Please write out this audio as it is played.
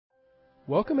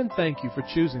Welcome and thank you for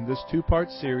choosing this two-part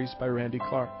series by Randy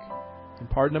Clark. In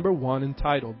part number 1,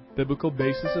 entitled Biblical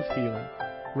Basis of Healing,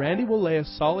 Randy will lay a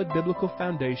solid biblical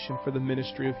foundation for the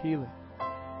ministry of healing.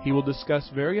 He will discuss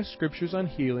various scriptures on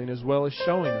healing as well as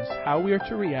showing us how we are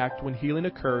to react when healing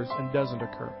occurs and doesn't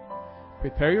occur.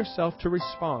 Prepare yourself to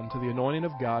respond to the anointing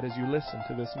of God as you listen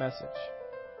to this message.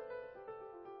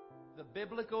 The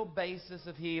biblical basis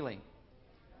of healing.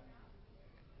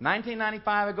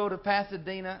 1995, I go to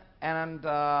Pasadena, and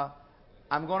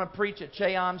I'm going to preach at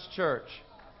Cheon's church.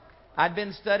 I'd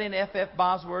been studying F.F.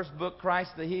 Bosworth's book,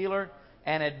 Christ the Healer,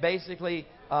 and had basically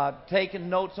taken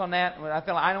notes on that. I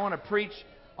felt I want to preach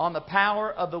on the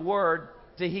power of the Word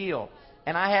to heal.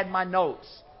 And I had my notes,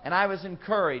 and I was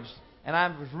encouraged, and I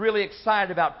was really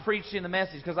excited about preaching the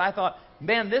message because I thought,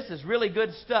 man, this is really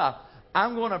good stuff.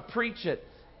 I'm going to preach it.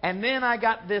 And then I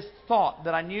got this thought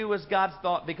that I knew was God's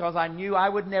thought because I knew I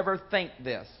would never think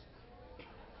this.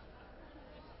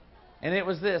 And it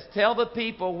was this: tell the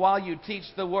people while you teach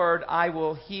the Word, I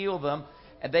will heal them.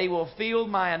 And they will feel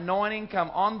my anointing come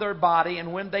on their body.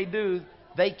 And when they do,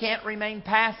 they can't remain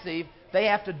passive. They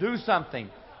have to do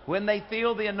something. When they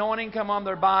feel the anointing come on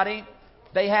their body,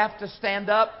 they have to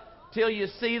stand up till you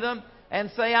see them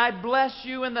and say, I bless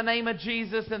you in the name of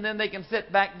Jesus. And then they can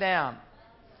sit back down.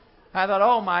 I thought,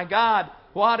 oh my God,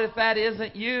 what if that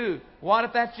isn't you? What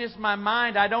if that's just my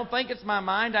mind? I don't think it's my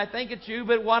mind. I think it's you,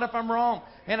 but what if I'm wrong?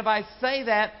 And if I say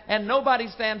that and nobody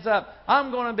stands up,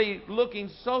 I'm going to be looking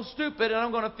so stupid and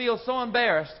I'm going to feel so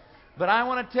embarrassed. But I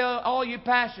want to tell all you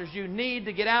pastors, you need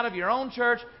to get out of your own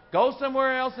church, go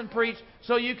somewhere else and preach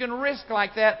so you can risk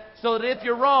like that, so that if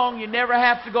you're wrong, you never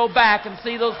have to go back and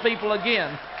see those people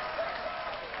again.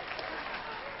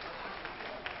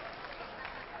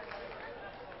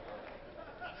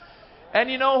 And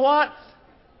you know what?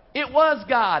 It was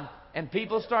God. And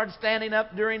people started standing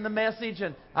up during the message.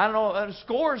 And I don't know,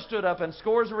 scores stood up and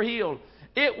scores were healed.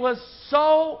 It was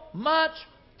so much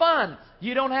fun.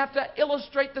 You don't have to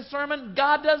illustrate the sermon.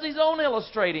 God does His own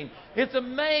illustrating. It's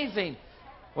amazing.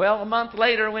 Well, a month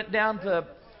later, I went down to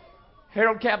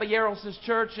Harold Caballeros'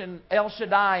 church in El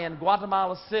Shaddai in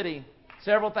Guatemala City.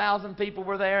 Several thousand people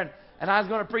were there. And I was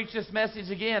going to preach this message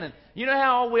again. And you know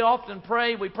how we often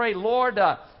pray? We pray, Lord,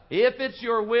 if it's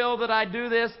your will that I do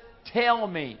this, tell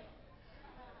me.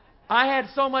 I had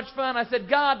so much fun. I said,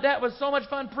 God, that was so much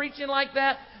fun preaching like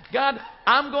that. God,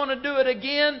 I'm going to do it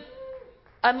again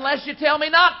unless you tell me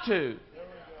not to.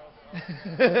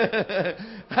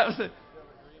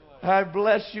 I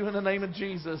bless you in the name of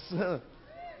Jesus.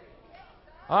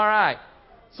 All right.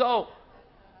 So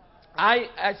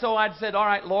I said, all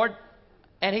right, Lord.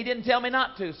 And He didn't tell me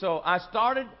not to. So I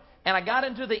started. And I got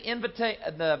into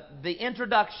the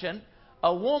introduction.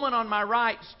 A woman on my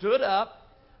right stood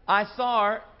up. I saw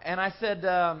her, and I said,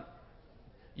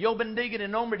 Yo bendiga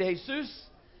en nombre de Jesus.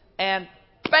 And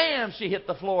bam, she hit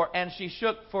the floor, and she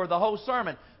shook for the whole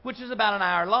sermon, which is about an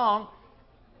hour long.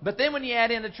 But then when you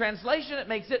add in the translation, it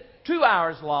makes it 2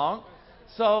 hours long.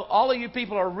 So all of you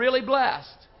people are really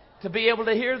blessed to be able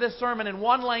to hear this sermon in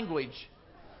one language.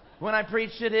 When I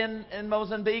preached it in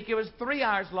Mozambique, it was 3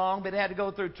 hours long, but it had to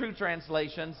go through 2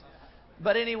 translations.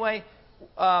 But anyway,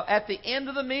 at the end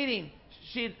of the meeting,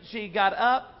 she got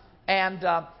up and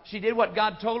she did what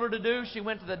God told her to do. She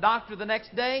went to the doctor the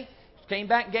next day, came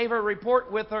back, gave her a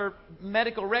report with her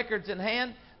medical records in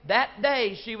hand. That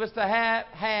day, she was to have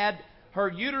had her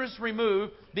uterus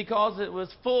removed because it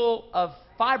was full of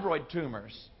fibroid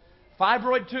tumors.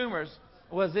 Fibroid tumors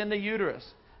was in the uterus,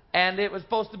 and it was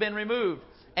supposed to have been removed.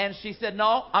 And she said,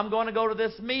 no, I'm going to go to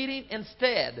this meeting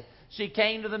instead. She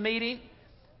came to the meeting.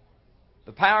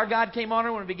 The power of God came on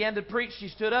her when we began to preach. She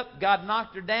stood up. God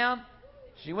knocked her down.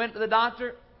 She went to the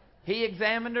doctor. He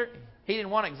examined her. He didn't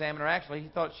want to examine her, actually. He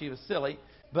thought she was silly,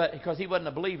 but because he wasn't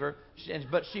a believer.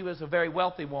 But she was a very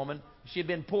wealthy woman. If she had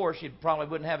been poor, she probably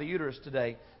wouldn't have a uterus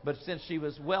today. But since she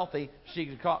was wealthy, she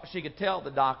could tell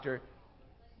the doctor,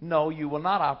 no, you will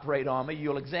not operate on me.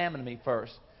 You'll examine me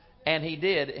first. And he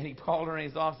did, and he called her in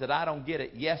his office and said, I don't get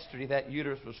it. Yesterday, that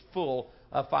uterus was full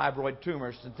of fibroid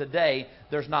tumors, and today,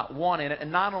 there's not one in it.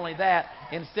 And not only that,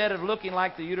 instead of looking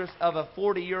like the uterus of a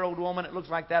 40-year-old woman, it looks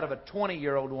like that of a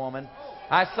 20-year-old woman.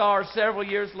 I saw her several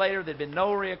years later. There'd been no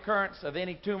reoccurrence of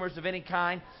any tumors of any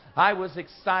kind. I was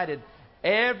excited.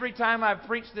 Every time I've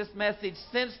preached this message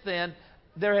since then,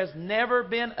 there has never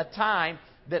been a time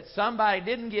that somebody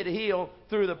didn't get healed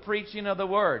through the preaching of the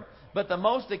Word. But the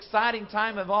most exciting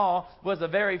time of all was the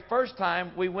very first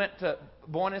time we went to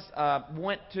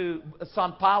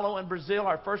São Paulo in Brazil,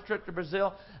 our first trip to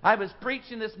Brazil. I was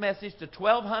preaching this message to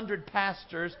 1,200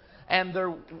 pastors and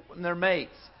their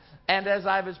mates. And as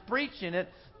I was preaching it,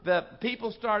 the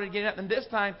people started getting up. And this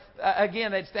time,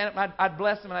 again, they'd stand up, and I'd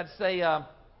bless them, and I'd say,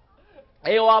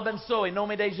 Eu abençoe, em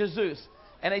nome de Jesus.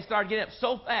 And they started getting up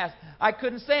so fast, I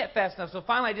couldn't say it fast enough. So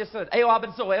finally I just said, Eu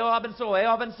abençoe, eu abençoe,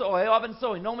 eu abençoe, eu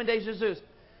abençoe, em nome de Jesus.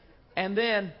 And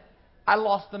then I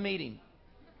lost the meeting.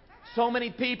 So many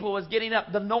people was getting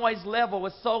up. The noise level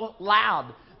was so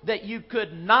loud that you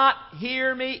could not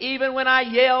hear me. Even when I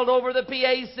yelled over the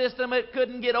PA system, it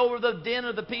couldn't get over the din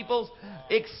of the people's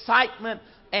excitement.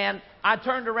 And I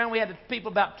turned around. We had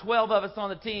people, about 12 of us on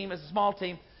the team. It's a small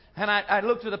team. And I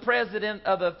looked to the president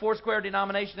of the Foursquare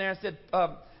denomination there and said,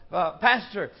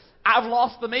 Pastor, I've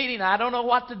lost the meeting. I don't know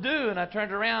what to do. And I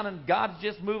turned around, and God's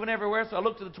just moving everywhere. So I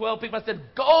looked to the 12 people. I said,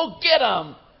 go get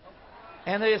them.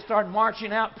 And they just started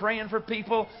marching out, praying for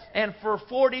people. And for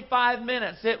 45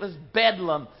 minutes, it was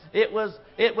bedlam. It was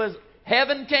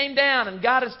heaven came down, and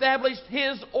God established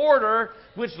His order,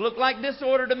 which looked like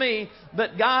disorder to me.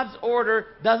 But God's order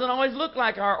doesn't always look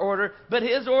like our order. But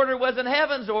His order was in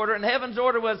heaven's order, and heaven's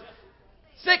order was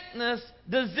sickness,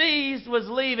 disease was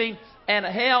leaving, and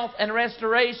health and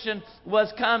restoration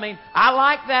was coming. I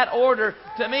like that order.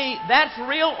 To me, that's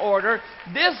real order.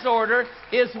 Disorder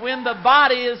is when the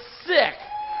body is sick.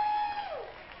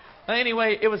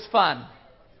 Anyway, it was fun.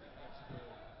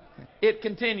 It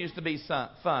continues to be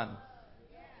fun.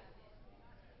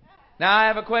 Now, I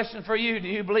have a question for you. Do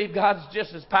you believe God's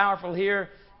just as powerful here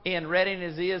in Redding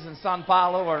as He is in Sao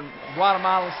Paulo or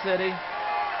Guatemala City?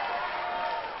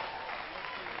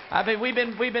 I mean, we've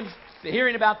been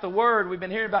hearing about the Word. We've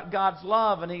been hearing about God's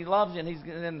love, and He loves you.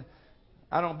 And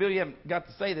I don't know, Bill, you haven't got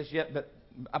to say this yet, but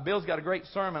Bill's got a great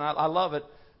sermon. I love it.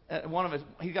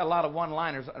 He's got a lot of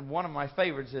one-liners. And one of my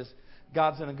favorites is,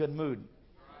 God's in a good mood.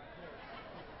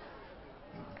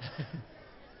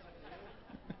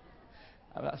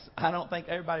 I don't think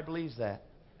everybody believes that.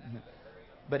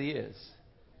 But He is.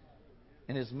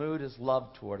 And His mood is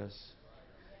love toward us.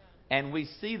 And we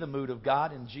see the mood of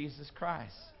God in Jesus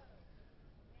Christ.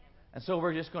 And so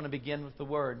we're just going to begin with the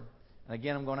Word. And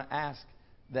again, I'm going to ask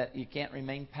that you can't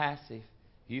remain passive.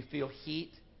 You feel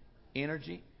heat,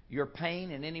 energy, your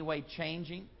pain in any way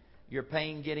changing, your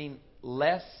pain getting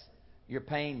less, your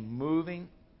pain moving,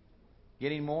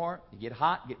 getting more. You get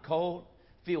hot, get cold,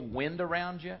 feel wind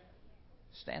around you.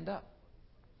 Stand up.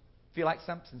 Feel like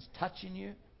something's touching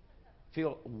you.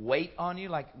 Feel weight on you,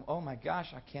 like, oh my gosh,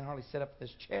 I can't hardly sit up in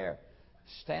this chair.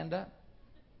 Stand up.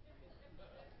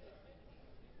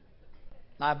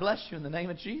 I bless you in the name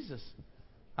of Jesus.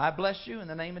 I bless you in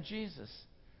the name of Jesus.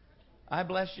 I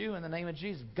bless you in the name of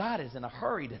Jesus. God is in a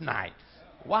hurry tonight.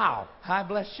 Wow. I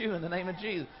bless you in the name of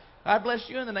Jesus. I bless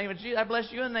you in the name of Jesus. I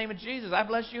bless you in the name of Jesus. I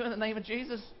bless you in the name of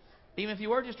Jesus. Even if you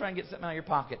were just trying to get something out of your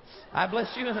pocket. I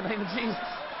bless you in the name of Jesus.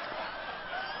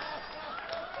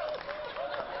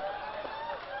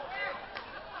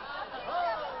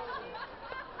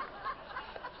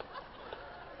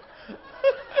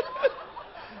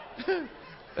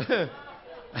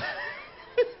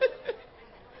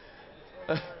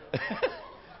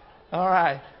 All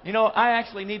right. You know, I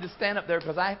actually need to stand up there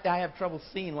because I have trouble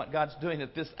seeing what God's doing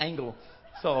at this angle.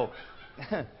 So,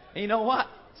 you know what?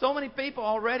 So many people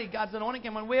already, God's anointing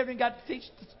Him, and we haven't got to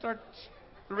start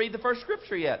to read the first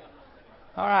scripture yet.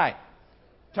 All right.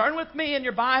 Turn with me in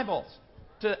your Bibles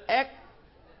to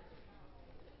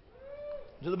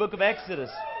the book of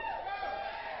Exodus.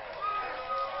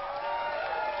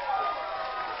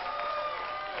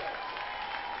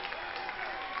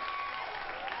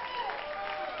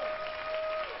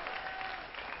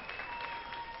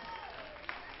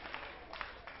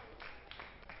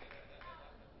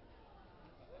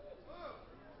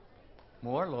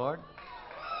 More, Lord.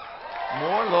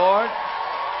 More, Lord.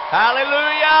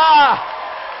 Hallelujah.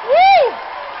 Woo!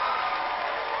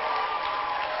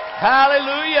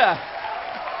 Hallelujah.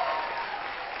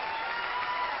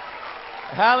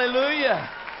 Hallelujah.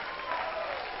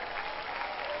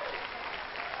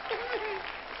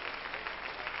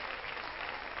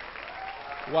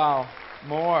 Wow.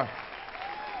 More.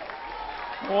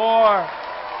 More.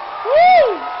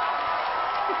 Woo!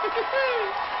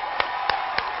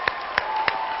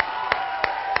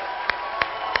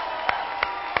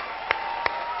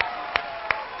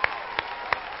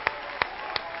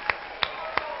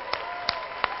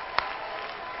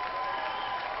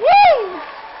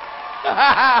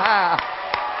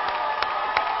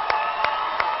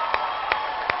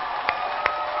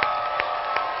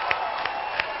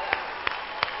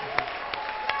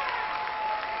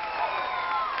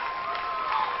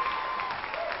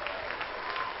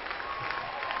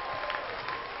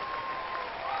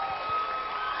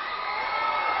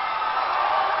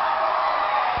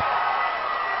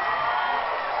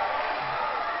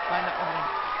 Find that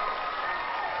one.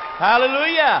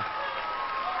 Hallelujah.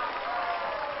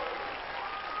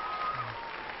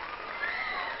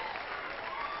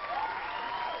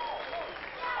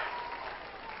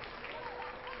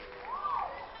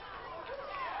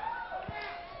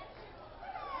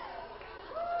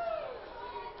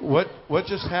 What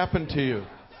just happened to you?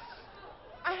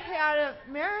 I had a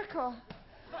miracle.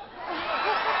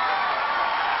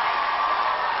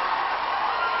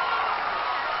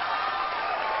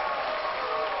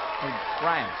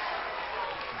 Brian.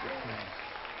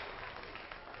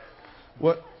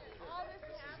 What? All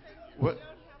this happened. What? I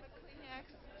don't have a Kleenex.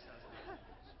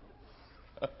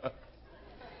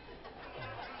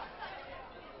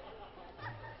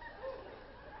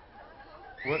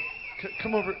 What?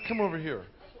 Come over here.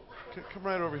 Come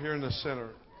right over here in the center.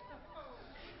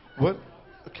 What?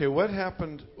 Okay, what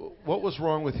happened? What was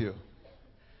wrong with you?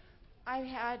 I've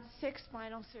had 6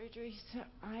 spinal surgeries.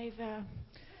 I've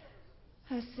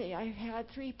had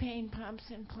 3 pain pumps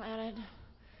implanted.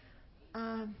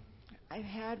 I've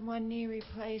had 1 knee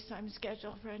replaced. I'm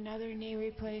scheduled for another knee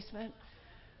replacement.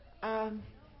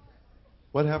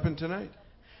 What happened tonight?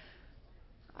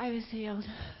 I was healed.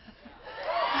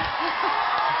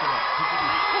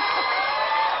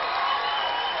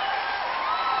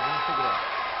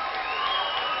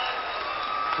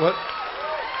 What?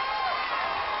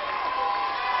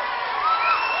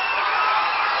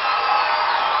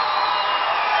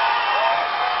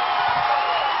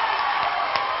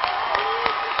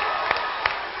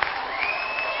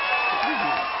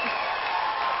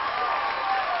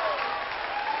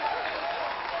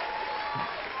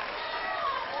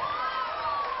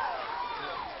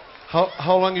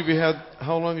 How long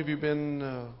have you been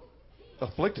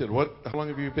afflicted? How long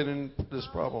have you been in this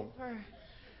problem? For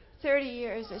 30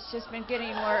 years, it's just been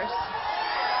getting worse.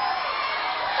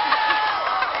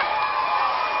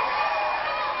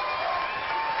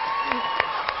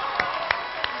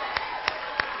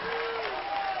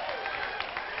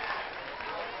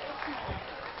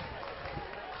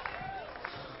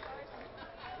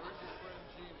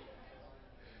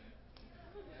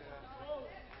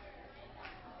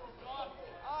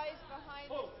 Always behind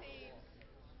the scenes.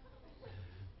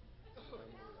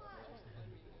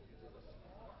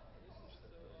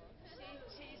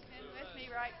 She's been with me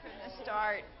right from the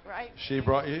start, right? She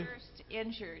brought you? First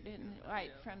injured, and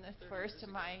right from the first of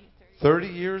my 30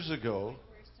 years ago.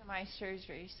 first of my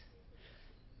surgeries.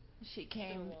 She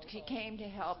came to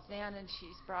help then, and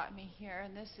she's brought me here,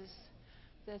 and this is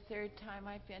the 3rd time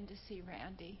I've been to see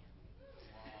Randy.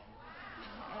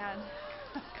 And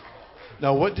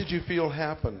Now, what did you feel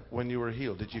happen when you were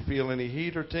healed? Did you feel any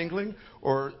heat or tingling,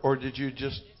 or did you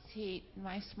just... heat in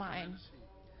my spine.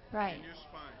 Right. In your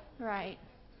spine. Right.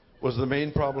 Was the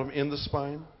main problem in the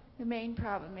spine? The main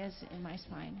problem is in my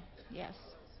spine. Yes.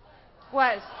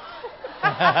 Was.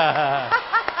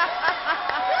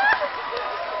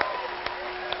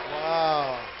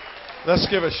 Wow. Let's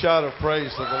give a shout of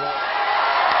praise to the Lord.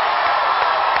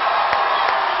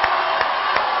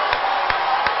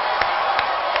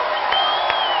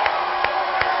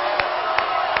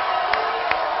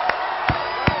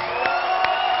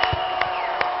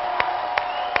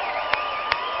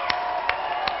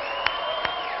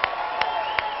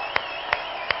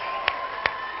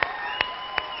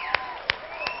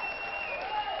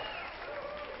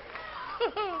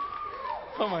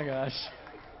 Oh my gosh.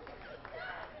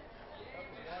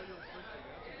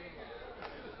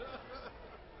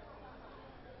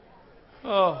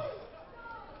 Oh.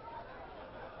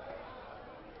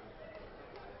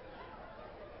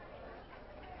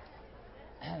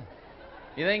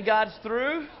 You think God's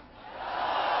through?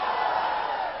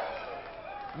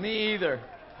 Me either.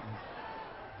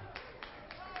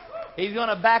 He's going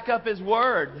to back up His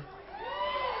word.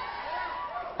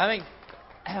 I mean,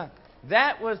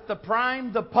 that was to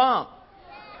prime the pump.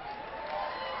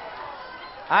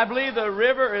 I believe the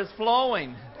river is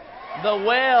flowing. The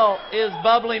well is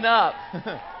bubbling up.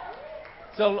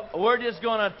 So we're just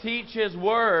going to teach His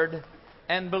word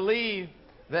and believe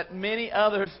that many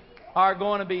others are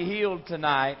going to be healed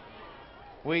tonight.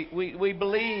 We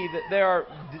believe that there are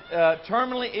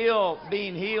terminally ill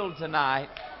being healed tonight.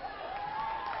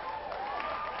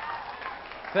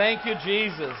 Thank you,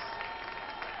 Jesus.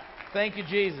 Thank you,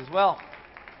 Jesus. Well,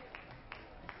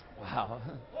 wow.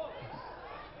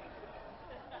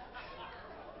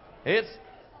 It's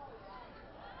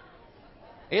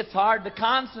hard to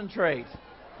concentrate.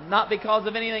 Not because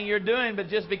of anything you're doing, but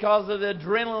just because of the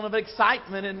adrenaline of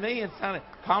excitement in me. It's kind of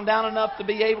calmed down enough to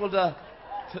be able to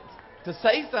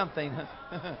say something.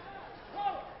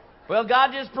 Well,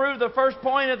 God just proved the first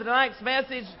point of tonight's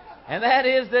message And that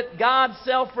is that God's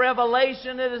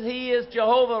self-revelation is He is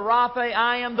Jehovah Rapha.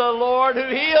 I am the Lord who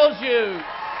heals you.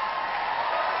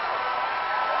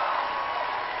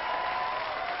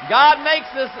 God makes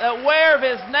us aware of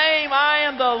His name. I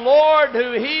am the Lord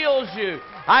who heals you.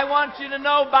 I want you to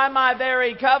know by my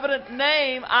very covenant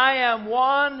name, I am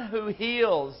one who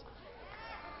heals.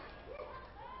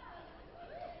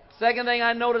 Second thing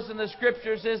I notice in the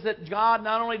Scriptures is that God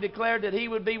not only declared that He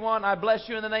would be one, I bless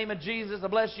you in the name of Jesus, I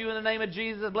bless you in the name of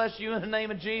Jesus, I bless you in the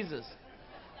name of Jesus.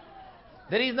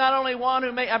 That He's not only one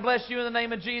who I bless you in the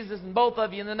name of Jesus, and both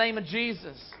of you in the name of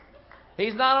Jesus.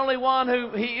 He's not only one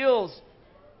who heals,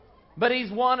 but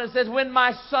He's one who says, when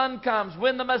my Son comes,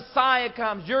 when the Messiah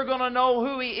comes, you're going to know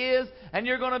who He is, and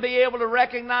you're going to be able to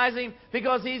recognize Him,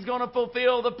 because He's going to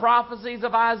fulfill the prophecies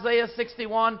of Isaiah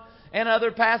 61 and other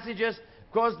passages.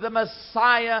 Because the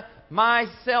Messiah,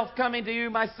 myself coming to you,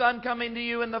 my Son coming to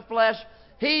you in the flesh,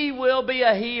 He will be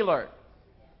a healer.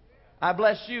 I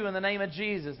bless you in the name of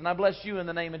Jesus, and I bless you in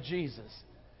the name of Jesus.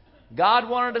 God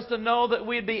wanted us to know that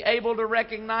we'd be able to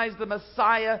recognize the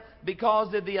Messiah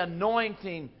because of the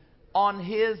anointing on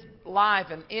His life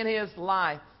and in His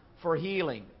life for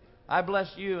healing. I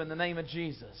bless you in the name of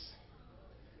Jesus.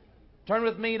 Turn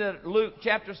with me to Luke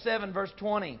chapter 7, verse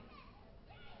 20.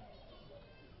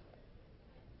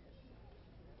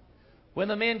 When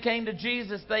the men came to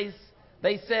Jesus,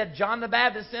 they said, John the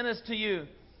Baptist sent us to you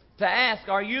to ask,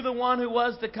 are you the one who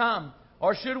was to come,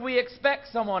 or should we expect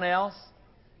someone else?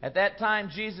 At that time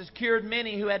Jesus cured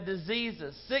many who had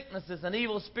diseases, sicknesses, and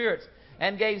evil spirits,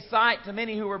 and gave sight to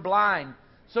many who were blind.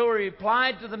 So He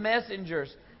replied to the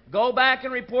messengers, go back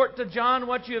and report to John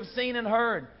what you have seen and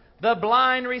heard. The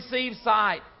blind receive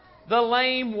sight, the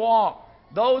lame walk,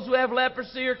 those who have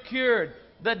leprosy are cured,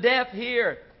 the deaf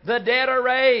hear, the dead are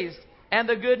raised, and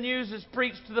the good news is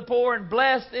preached to the poor, and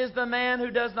blessed is the man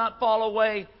who does not fall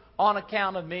away on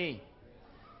account of me.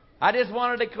 I just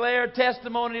want to declare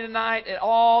testimony tonight at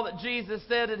all that Jesus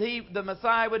said that the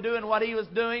Messiah would do and what He was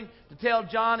doing. To tell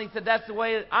John, He said, that's the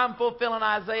way I'm fulfilling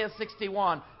Isaiah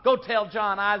 61. Go tell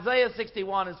John, Isaiah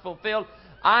 61 is fulfilled.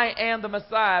 I am the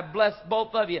Messiah. I bless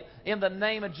both of you in the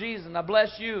name of Jesus. And I bless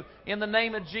you in the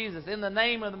name of Jesus, in the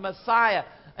name of the Messiah,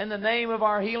 in the name of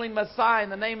our healing Messiah, in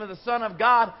the name of the Son of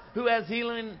God who has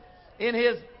healing in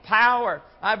His power.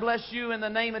 I bless you in the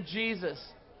name of Jesus.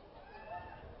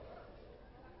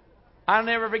 I'll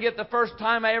never forget the first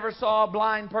time I ever saw a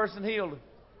blind person healed.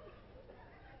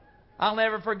 I'll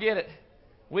never forget it.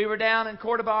 We were down in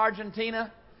Cordoba,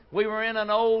 Argentina. We were in an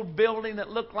old building that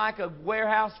looked like a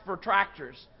warehouse for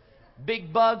tractors.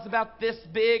 Big bugs about this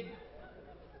big.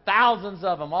 Thousands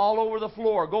of them all over the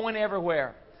floor, going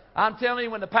everywhere. I'm telling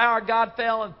you, when the power of God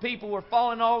fell and people were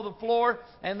falling all over the floor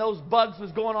and those bugs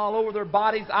was going all over their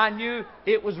bodies, I knew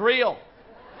it was real.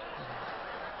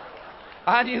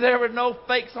 I knew there were no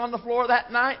fakes on the floor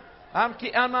that night. I'm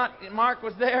not. Mark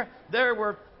was there. There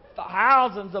were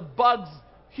thousands of bugs,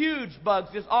 huge bugs,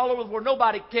 just all over the floor.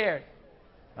 Nobody cared.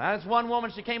 There's one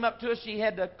woman, she came up to us. She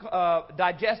had a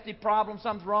digestive problem.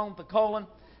 Something's wrong with the colon.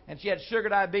 And she had sugar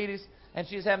diabetes. And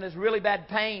she was having this really bad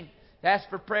pain.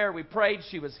 Asked for prayer. We prayed.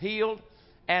 She was healed.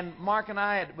 And Mark and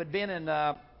I had been in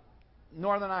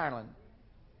Northern Ireland.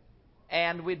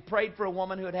 And we'd prayed for a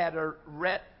woman who had had her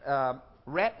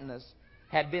retinas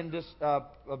had been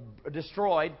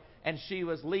destroyed. And she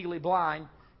was legally blind.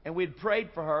 And we'd prayed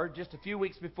for her just a few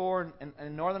weeks before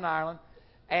in Northern Ireland.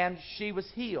 And she was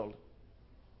healed.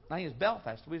 I think it was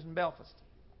Belfast. We was in Belfast.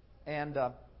 And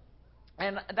that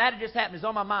had just happened. It was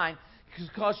on my mind.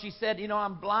 Because she said, you know,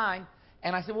 I'm blind.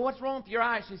 And I said, well, what's wrong with your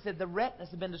eyes? She said, the retinas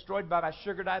have been destroyed by my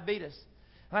sugar diabetes.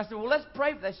 And I said, well, let's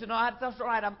pray for that. She said, no, that's all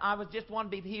right. I was just want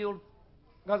to be healed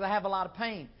because I have a lot of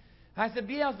pain. And I said,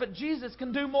 yes, but Jesus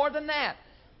can do more than that.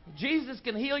 Jesus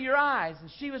can heal your eyes. And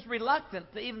she was reluctant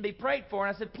to even be prayed for.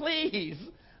 And I said, please,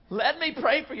 let me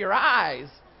pray for your eyes.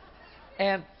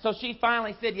 And so she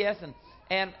finally said yes.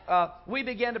 And we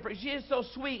began to pray. She is so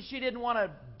sweet. She didn't want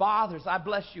to bother us. I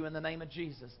bless you in the name of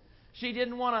Jesus. She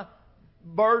didn't want to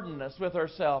burden us with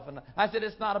herself. And I said,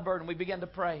 it's not a burden. We began to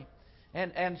pray.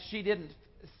 And she didn't.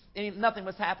 Nothing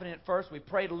was happening at first. We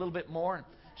prayed a little bit more. And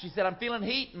she said, I'm feeling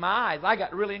heat in my eyes. I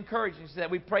got really encouraged. She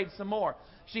said, we prayed some more.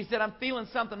 She said, I'm feeling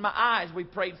something in my eyes. We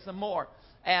prayed some more.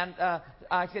 And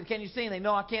I said, can you see anything?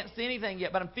 No, I can't see anything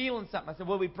yet, but I'm feeling something. I said,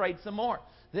 well, we prayed some more.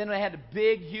 Then we had a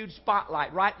big, huge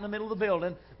spotlight right in the middle of the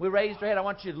building. We raised her head. I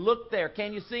want you to look there.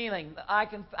 Can you see anything? I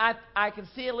can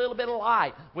see a little bit of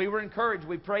light. We were encouraged.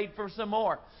 We prayed for some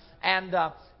more. And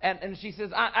she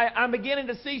says, I'm beginning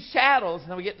to see shadows.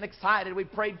 And we're getting excited. We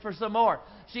prayed for some more.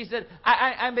 She said,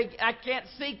 I can't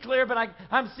see clear, but I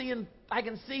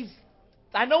can see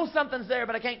I know something's there,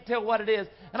 but I can't tell what it is.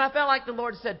 And I felt like the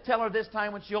Lord said, tell her this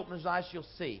time when she opens her eyes, she'll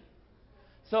see.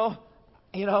 So,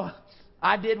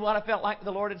 I did what I felt like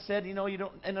the Lord had said.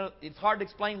 It's hard to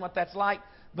explain what that's like,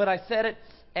 but I said it,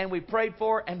 and we prayed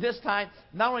for her. And this time,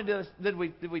 not only did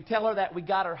we tell her that, we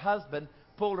got her husband,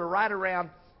 pulled him right around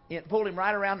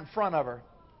in front of her.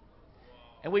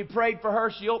 And we prayed for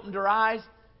her. She opened her eyes,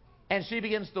 and she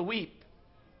begins to weep.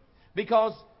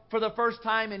 Because for the first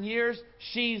time in years,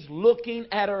 she's looking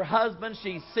at her husband.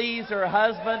 She sees her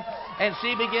husband, and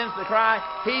she begins to cry.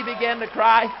 He began to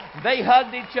cry. They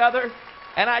hugged each other.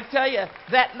 And I tell you,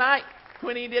 that night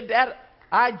when he did that,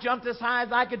 I jumped as high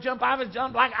as I could jump. I was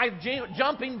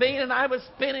jumping bean, and I was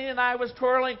spinning, and I was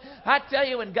twirling. I tell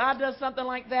you, when God does something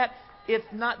like that,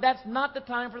 that's not the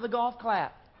time for the golf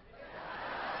clap.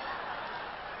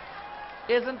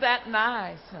 Isn't that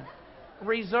nice?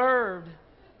 Reserved.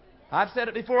 I've said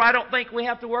it before, I don't think we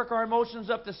have to work our emotions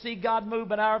up to see God move,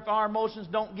 but if our emotions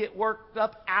don't get worked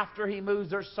up after He moves,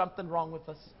 there's something wrong with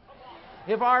us.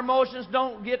 If our emotions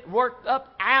don't get worked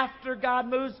up after God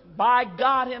moves by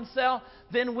God Himself,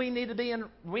 then we need to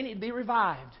be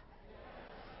revived.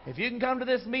 If you can come to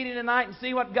this meeting tonight and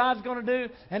see what God's going to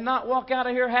do and not walk out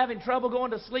of here having trouble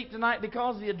going to sleep tonight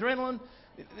because of the adrenaline,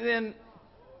 then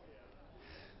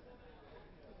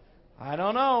I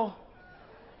don't know.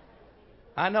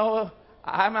 I know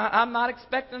I'm not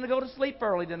expecting to go to sleep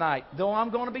early tonight, though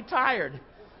I'm going to be tired.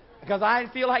 Because I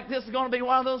feel like this is going to be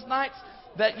one of those nights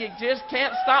that you just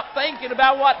can't stop thinking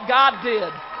about what God did.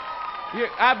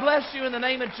 I bless you in the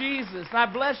name of Jesus. And I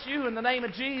bless you in the name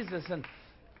of Jesus. And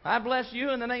I bless you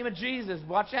in the name of Jesus.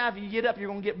 Watch out, if you get up, you're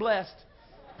going to get blessed.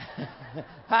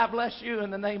 I bless you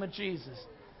in the name of Jesus.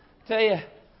 Tell you,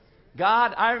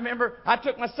 God, I remember I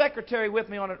took my secretary with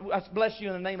me on it. I bless you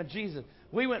in the name of Jesus.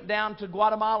 We went down to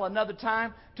Guatemala another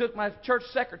time, took my church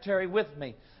secretary with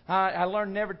me. I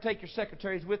learned never to take your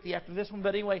secretaries with you after this one,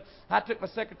 but anyway, I took my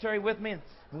secretary with me, and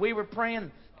we were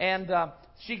praying, and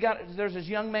there's this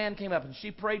young man came up, and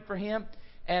she prayed for him,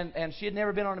 and she had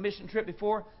never been on a mission trip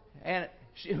before, and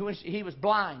he was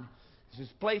blind. This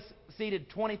place seated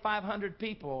 2,500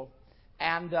 people,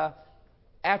 and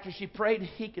after she prayed,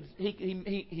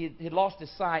 he had lost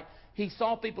his sight. He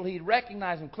saw people, he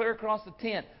recognized them clear across the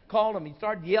tent, called them, he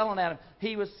started yelling at them.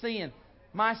 He was seeing.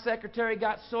 My secretary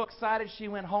got so excited she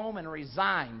went home and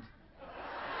resigned.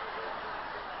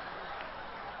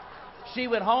 She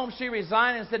went home, she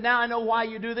resigned and said, now I know why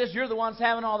you do this. You're the ones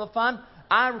having all the fun.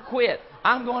 I quit.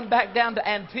 I'm going back down to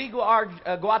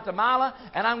Antigua, Guatemala,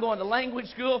 and I'm going to language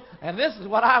school, and this is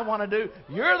what I want to do.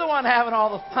 You're the one having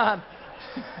all the fun.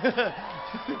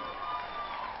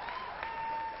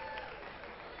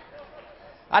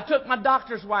 I took my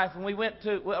doctor's wife, and we went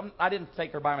to, well, I didn't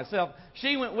take her by myself.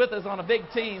 She went with us on a big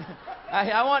team.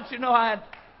 I want you to know I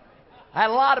had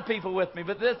a lot of people with me,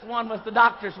 but this one was the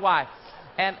doctor's wife.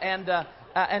 And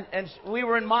we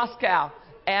were in Moscow.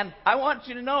 And I want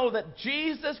you to know that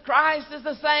Jesus Christ is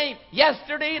the same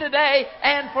yesterday, today,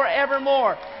 and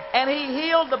forevermore. And He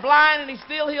healed the blind, and He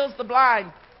still heals the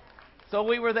blind. So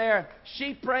we were there.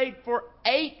 She prayed for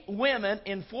 8 women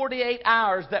in 48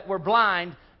 hours that were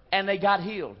blind, and they got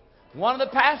healed. One of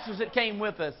the pastors that came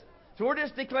with us. So we're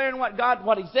just declaring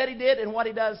what He said He did and what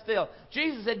He does still.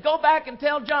 Jesus said, go back and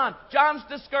tell John. John's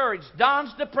discouraged.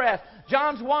 John's depressed.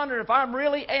 John's wondering if I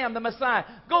really am the Messiah.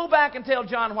 Go back and tell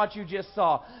John what you just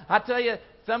saw. I tell you,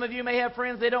 some of you may have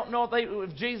friends, they don't know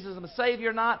if Jesus is the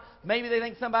Savior or not. Maybe they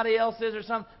think somebody else is or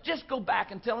something. Just go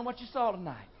back and tell them what you saw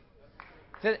tonight.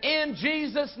 Said, in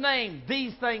Jesus' name,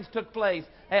 these things took place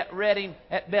at Redding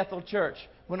at Bethel Church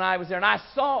when I was there. And I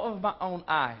saw with my own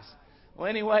eyes. Well,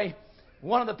 anyway,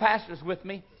 one of the pastors with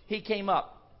me, he came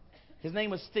up. His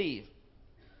name was Steve.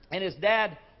 And his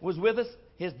dad was with us.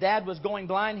 His dad was going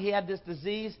blind. He had this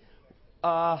disease.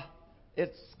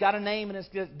 It's got a name, and it's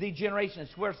degeneration.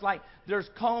 It's where it's like there's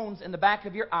cones in the back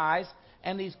of your eyes,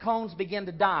 and these cones begin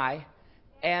to die.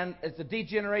 And it's a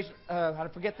degeneration. I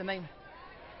forget the name.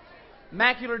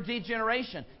 Macular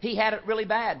degeneration. He had it really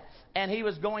bad, and he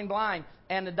was going blind.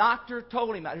 And the doctor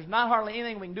told him, there's not hardly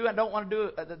anything we can do. I don't want to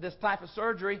do this type of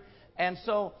surgery. And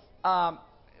so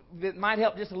it might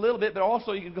help just a little bit, but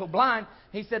also you could go blind.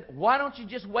 He said, why don't you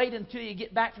just wait until you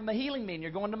get back from the healing meeting?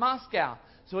 You're going to Moscow.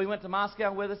 So he went to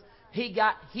Moscow with us. He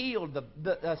got healed.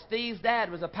 Steve's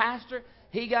dad was a pastor.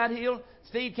 He got healed.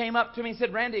 Steve came up to me and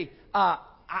said, Randy,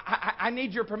 I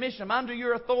need your permission. I'm under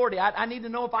your authority. I need to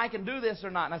know if I can do this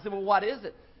or not. And I said, well, what is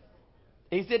it?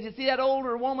 He said, you see that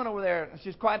older woman over there?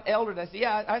 She's quite elderly. I said,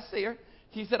 yeah, I see her.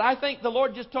 He said, I think the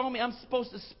Lord just told me I'm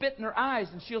supposed to spit in her eyes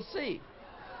and she'll see.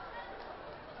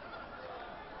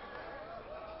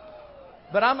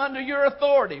 but I'm under your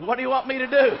authority. What do you want me to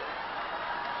do?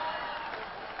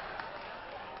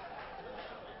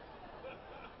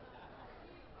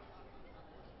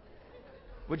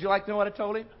 Would you like to know what I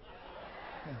told him?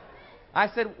 I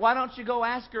said, why don't you go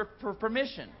ask her for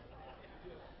permission?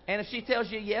 And if she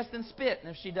tells you yes, then spit.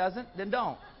 And if she doesn't, then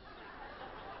don't.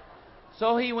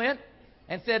 So he went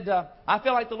and said, I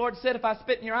feel like the Lord said, if I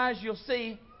spit in your eyes, you'll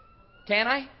see. Can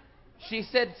I? She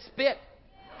said, spit.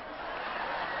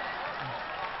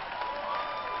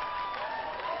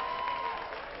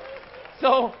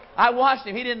 So I watched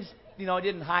him. He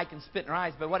didn't hike and spit in her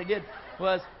eyes. But what he did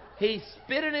was he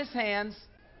spit in his hands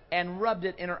and rubbed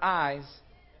it in her eyes,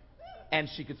 and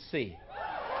she could see.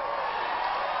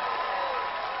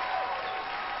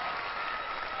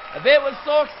 It was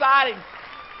so exciting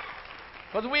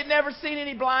because we'd never seen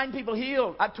any blind people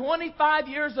healed. 25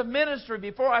 years of ministry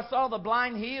before I saw the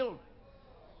blind healed.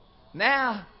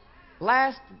 Now,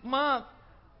 last month,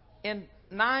 in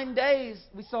 9 days,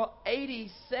 we saw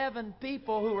 87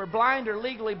 people who were blind or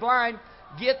legally blind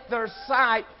get their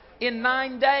sight in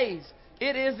 9 days.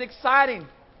 It is exciting.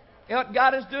 You know what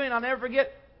God is doing, I'll never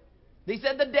forget. He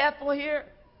said the deaf will hear.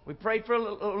 We prayed for a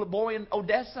little boy in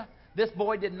Odessa. This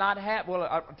boy did not have, well,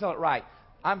 I'll tell it right.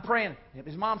 I'm praying.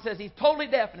 His mom says he's totally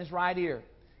deaf in his right ear.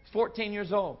 He's 14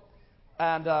 years old.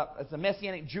 And it's a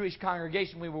Messianic Jewish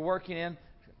congregation we were working in,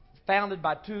 founded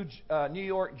by two New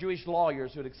York Jewish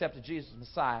lawyers who had accepted Jesus as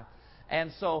Messiah.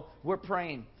 And so we're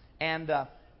praying. And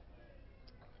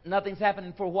nothing's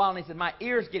happening for a while. And he said, my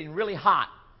ear's getting really hot.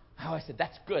 Oh, I said,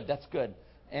 that's good, that's good.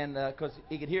 And because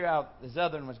he could hear how his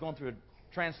other one was going through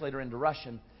a translator into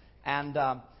Russian. And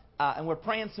we're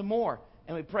praying some more.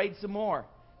 And we prayed some more.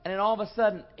 And then all of a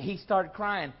sudden, he started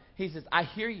crying. He says, I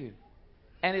hear you.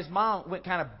 And his mom went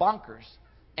kind of bonkers.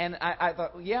 And I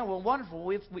thought, yeah, well, wonderful.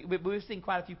 We've seen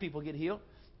quite a few people get healed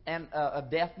and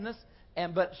of deafness.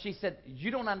 But she said,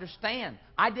 you don't understand.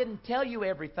 I didn't tell you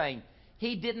everything.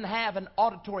 He didn't have an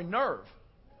auditory nerve.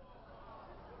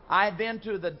 I had been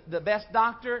to the best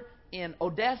doctor in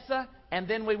Odessa, and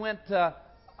then we went to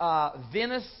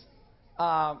Venice,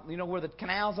 where the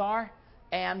canals are,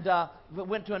 and we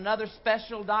went to another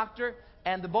special doctor,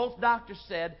 and both doctors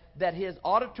said that his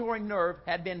auditory nerve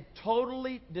had been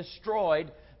totally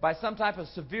destroyed by some type of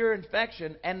severe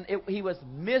infection, and he was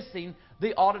missing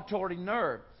the auditory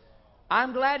nerve.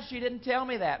 I'm glad she didn't tell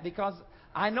me that, because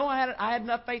I know I had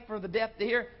enough faith for the deaf to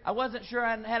hear. I wasn't sure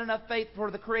I had enough faith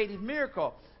for the creative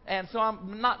miracle. And so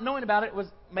I'm not knowing about it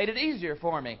made it easier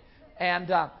for me. And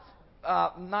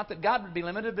not that God would be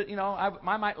limited, but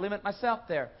I might limit myself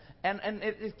there. And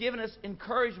it's given us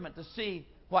encouragement to see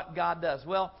what God does.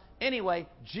 Well, anyway,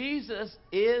 Jesus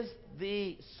is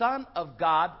the Son of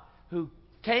God who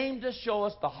came to show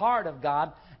us the heart of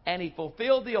God, and He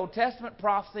fulfilled the Old Testament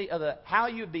prophecy of how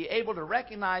you'd be able to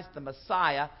recognize the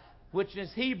Messiah, which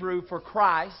is Hebrew for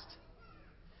Christ.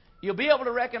 You'll be able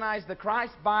to recognize the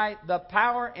Christ by the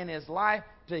power in His life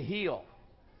to heal.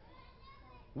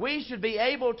 We should be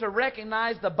able to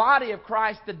recognize the body of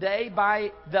Christ today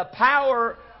by the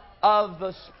power of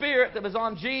the Spirit that was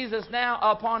on Jesus now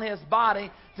upon His body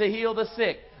to heal the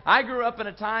sick. I grew up in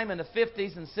a time in the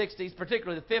 50s and 60s,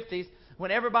 particularly the 50s, when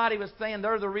everybody was saying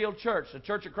they're the real church. The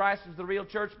Church of Christ was the real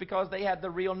church because they had the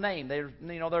real name. There's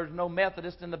no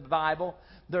Methodist in the Bible.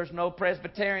 There's no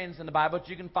Presbyterians in the Bible. But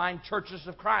you can find churches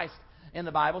of Christ in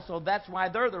the Bible, so that's why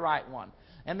they're the right one.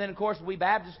 And then, of course, we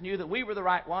Baptists knew that we were the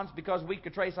right ones because we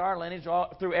could trace our lineage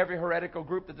all through every heretical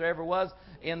group that there ever was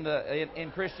in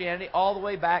Christianity, all the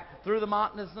way back through the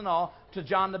Montanists and all to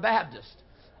John the Baptist.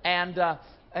 And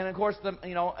of course,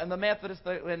 and the Methodists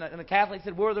and the Catholics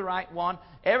said we're the right one.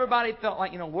 Everybody felt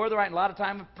like we're the right. And a lot of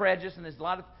time of prejudice, and there's a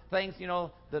lot of things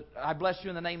that I bless you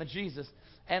in the name of Jesus.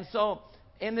 And so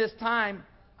in this time,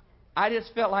 I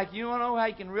just felt like you know how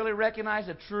you can really recognize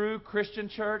a true Christian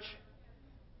church.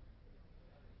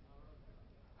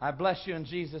 I bless you in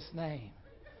Jesus' name.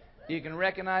 You can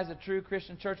recognize a true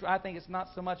Christian church. I think it's not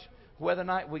so much whether or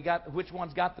not which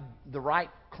one's got the right,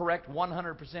 correct,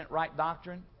 100% right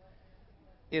doctrine.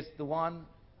 It's the one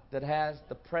that has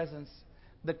the presence.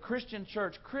 The Christian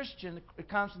church, Christian, it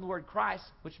comes from the word Christ,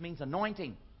 which means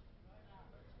anointing.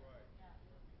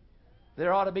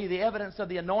 There ought to be the evidence of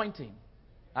the anointing.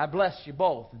 I bless you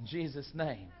both in Jesus'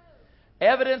 name.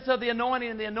 Evidence of the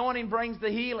anointing, and the anointing brings the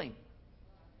healing.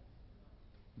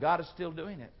 God is still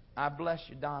doing it. I bless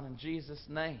you, Don, in Jesus'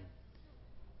 name.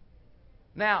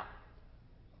 Now,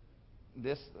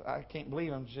 I can't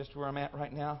believe I'm just where I'm at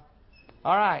right now.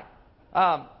 All right.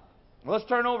 Let's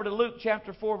turn over to Luke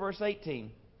chapter 4, verse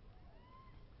 18.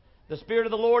 The Spirit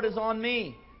of the Lord is on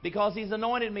me because He's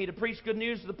anointed me to preach good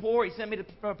news to the poor. He sent me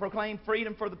to proclaim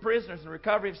freedom for the prisoners and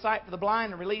recovery of sight for the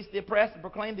blind and release the oppressed and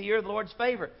proclaim the year of the Lord's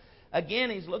favor. Again,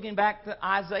 He's looking back to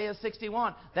Isaiah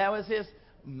 61. That was His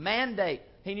mandate.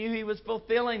 He knew He was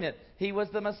fulfilling it. He was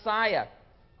the Messiah.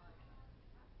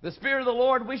 The Spirit of the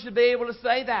Lord, we should be able to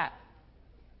say that.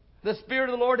 The Spirit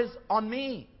of the Lord is on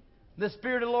me. The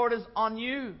Spirit of the Lord is on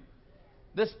you.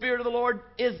 The Spirit of the Lord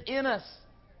is in us.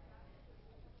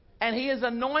 And He has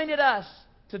anointed us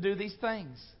to do these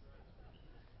things.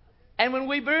 And when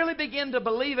we really begin to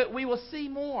believe it, we will see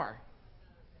more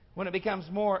when it becomes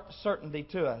more certainty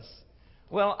to us.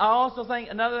 Well, I also think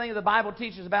another thing the Bible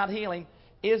teaches about healing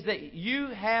is that you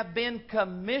have been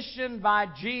commissioned by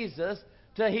Jesus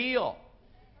to heal.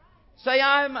 Say,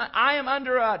 I am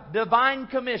under a divine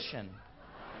commission.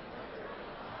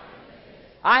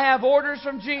 I have orders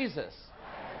from Jesus.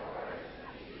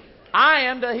 I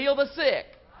am to heal the sick.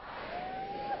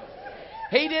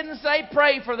 He didn't say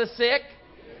pray for the sick.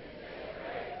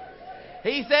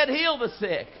 He said heal the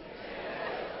sick.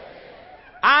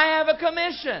 I have a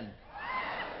commission.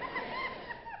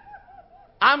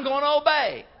 I'm going to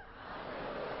obey.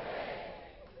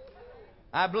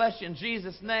 I bless you in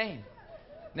Jesus' name.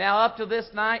 Now up to this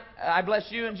night, I bless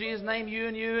you in Jesus' name, you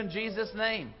and you in Jesus'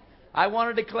 name. I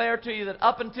want to declare to you that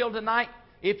up until tonight,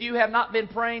 if you have not been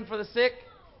praying for the sick,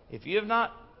 if you have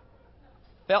not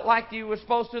felt like you were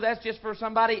supposed to, that's just for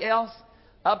somebody else.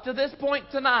 Up to this point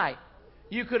tonight,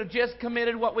 you could have just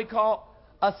committed what we call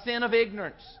a sin of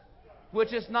ignorance,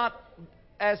 which is not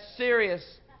as serious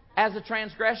as a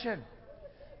transgression.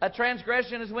 A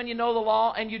transgression is when you know the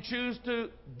law and you choose to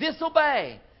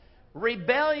disobey.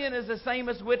 Rebellion is the same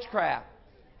as witchcraft.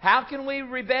 How can we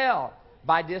rebel?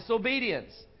 By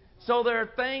disobedience. So there are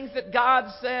things that God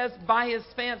says by His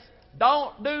fence,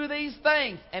 don't do these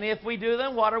things. And if we do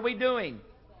them, what are we doing?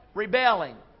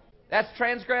 Rebelling. That's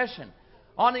transgression.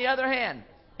 On the other hand,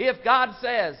 if God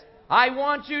says, I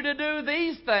want you to do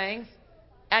these things,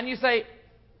 and you say,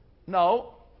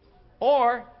 no,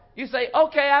 or you say,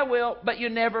 okay, I will, but you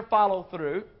never follow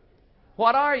through,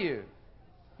 what are you?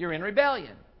 You're in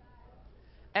rebellion.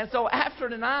 And so after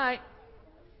tonight,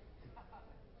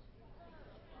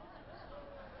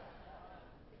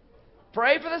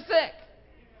 pray for the sick.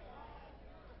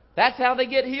 That's how they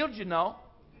get healed, you know.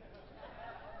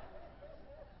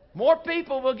 More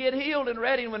people will get healed in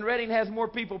Redding when Redding has more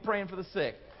people praying for the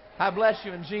sick. I bless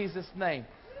you in Jesus' name.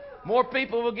 More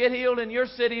people will get healed in your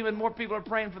city when more people are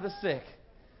praying for the sick.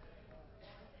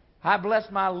 I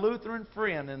bless my Lutheran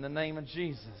friend in the name of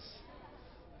Jesus.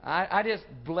 I just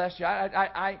bless you.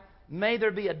 May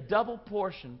there be a double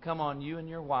portion come on you and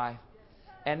your wife.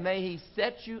 And may He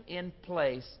set you in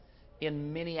place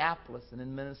in Minneapolis and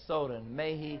in Minnesota. And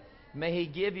may He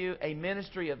give you a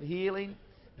ministry of healing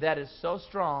that is so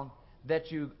strong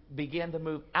that you begin to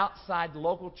move outside the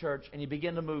local church and you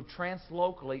begin to move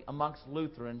translocally amongst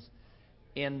Lutherans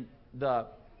in the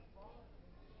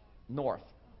north.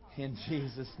 In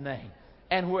Jesus' name.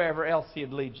 And wherever else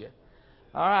He'd lead you.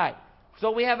 All right.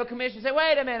 So we have a commission. Say,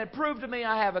 wait a minute, prove to me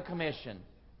I have a commission.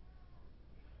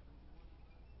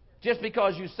 Just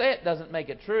because you say it doesn't make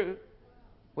it true.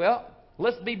 Well,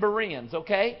 let's be Bereans,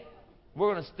 okay?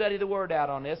 We're going to study the Word out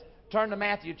on this. Turn to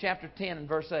Matthew chapter 10 and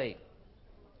verse 8.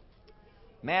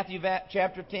 Matthew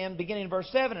chapter 10, beginning in verse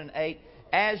 7 and 8.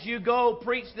 As you go,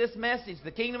 preach this message.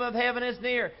 The kingdom of heaven is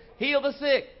near. Heal the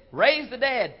sick. Raise the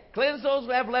dead. Cleanse those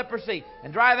who have leprosy.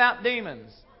 And drive out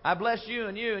demons. I bless you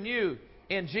and you and you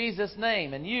in Jesus'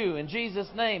 name. And you in Jesus'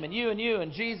 name. And you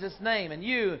in Jesus' name. And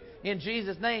you in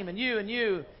Jesus' name. And you in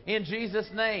Jesus'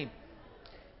 name.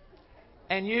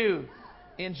 And you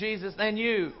in Jesus' name. And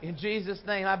you in Jesus'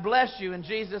 name. I bless you in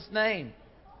Jesus' name.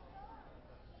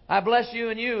 I bless you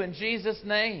and you in Jesus'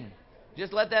 name.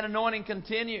 Just let that anointing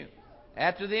continue.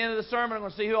 After the end of the sermon, I'm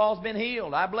going to see who all's been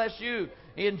healed. I bless you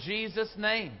in Jesus'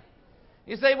 name.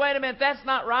 You say, wait a minute, that's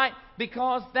not right,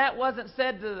 because that wasn't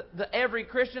said to every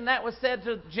Christian. That was said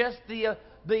to just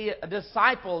the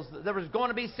disciples that was going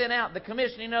to be sent out, the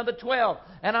commissioning of the 12.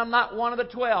 And I'm not one of the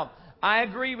 12. I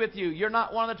agree with you. You're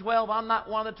not one of the 12. I'm not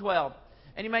one of the 12.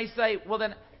 And you may say, well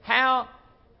then, how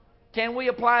can we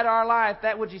apply to our life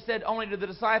that which He said only to the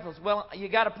disciples? Well, you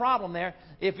got a problem there.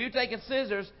 If you take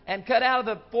scissors and cut out of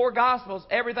the 4 Gospels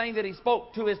everything that He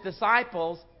spoke to His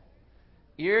disciples,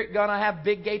 you're going to have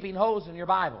big gaping holes in your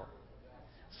Bible.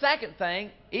 Second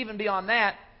thing, even beyond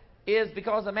that, is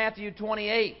because of Matthew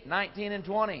 28, 19 and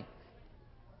 20.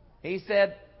 He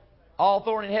said, all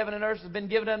authority in heaven and earth has been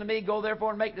given unto me. Go therefore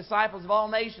and make disciples of all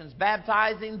nations,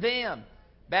 baptizing them.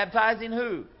 Baptizing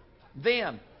who?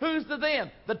 Them. Who's the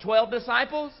them? The 12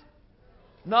 disciples?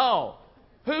 No.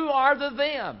 Who are the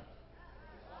them?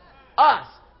 Us.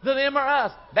 The them are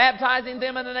us. Baptizing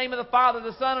them in the name of the Father,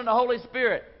 the Son, and the Holy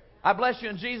Spirit. I bless you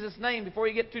in Jesus' name. Before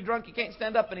you get too drunk, you can't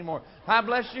stand up anymore. I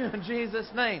bless you in Jesus'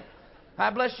 name. I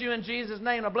bless you in Jesus'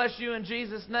 name. I bless you in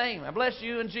Jesus' name. I bless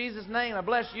you in Jesus' name. I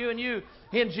bless you and you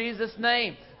in Jesus'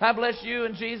 name. I bless you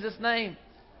in Jesus' name.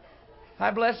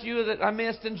 I bless you that I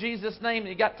missed in Jesus' name and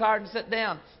you got tired and sat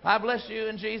down. I bless you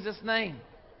in Jesus' name.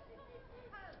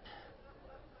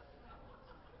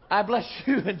 I bless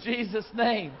you in Jesus'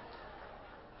 name.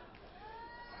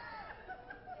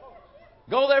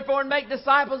 Go therefore and make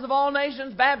disciples of all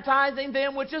nations, baptizing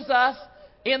them, which is us,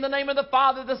 in the name of the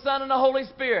Father, the Son, and the Holy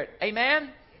Spirit. Amen?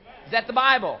 Is that the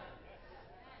Bible?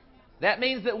 That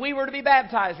means that we were to be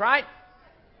baptized, right?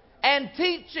 And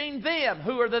teaching them,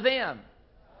 who are the them?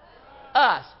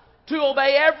 Us. To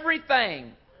obey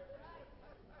everything.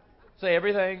 Say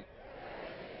everything.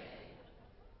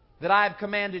 That I have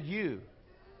commanded you.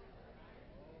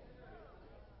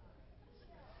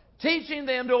 Teaching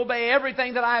them to obey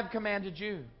everything that I have commanded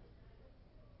you.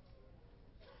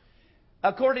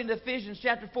 According to Ephesians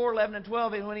chapter 4, 11 and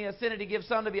 12, and when He ascended, He gives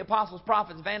some to be apostles,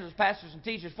 prophets, evangelists, pastors, and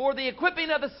teachers for the equipping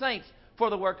of the saints for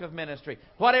the work of ministry.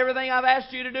 What everything I've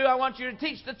asked you to do, I want you to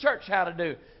teach the church how to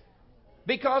do.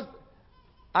 Because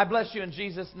I bless you in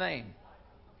Jesus' name.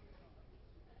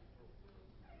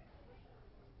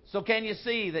 So can you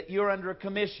see that you're under a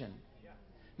commission?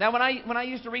 Now, when I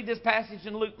used to read this passage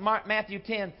in Matthew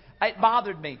 10, it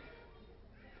bothered me.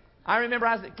 I remember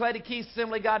I was at Cleddy Keith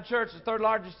Assembly of God Church, the third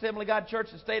largest Assembly of God church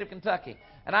in the state of Kentucky.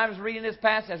 And I was reading this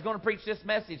passage. I was going to preach this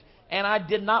message. And I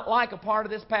did not like a part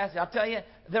of this passage. I'll tell you,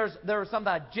 there was something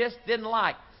I just didn't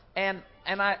like. And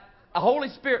the Holy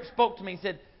Spirit spoke to me and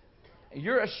said,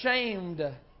 "You're ashamed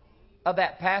of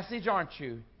that passage, aren't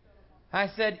you?" I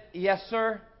said, "Yes,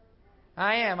 sir,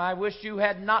 I am. I wish you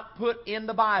had not put in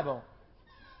the Bible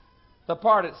the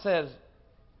part that says,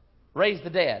 raise the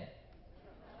dead.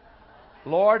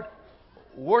 Lord,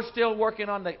 we're still working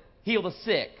on the heal the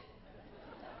sick.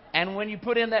 And when you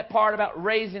put in that part about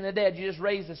raising the dead, you just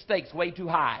raise the stakes way too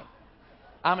high.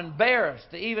 I'm embarrassed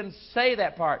to even say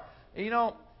that part." You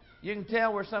know, you can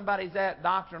tell where somebody's at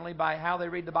doctrinally by how they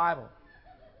read the Bible.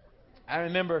 I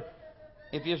remember,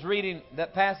 if you was reading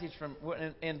that passage from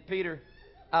in Peter,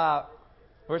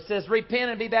 where it says,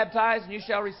 "Repent and be baptized, and you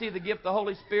shall receive the gift of the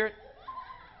Holy Spirit."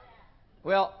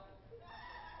 Well,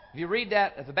 if you read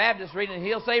that, if the Baptist reading it,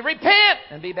 he'll say, "Repent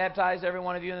and be baptized, every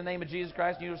one of you, in the name of Jesus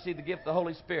Christ, and you will receive the gift of the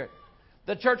Holy Spirit."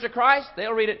 The Church of Christ,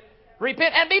 they'll read it,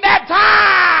 "Repent and be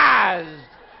baptized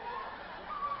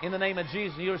in the name of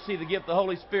Jesus, and you'll receive the gift of the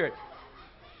Holy Spirit."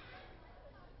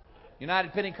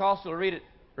 United Pentecostal will read it,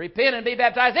 "Repent and be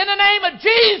baptized in the name of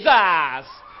Jesus,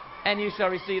 and you shall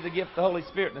receive the gift of the Holy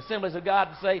Spirit." And the Assemblies of God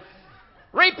will say,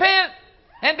 "Repent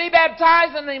and be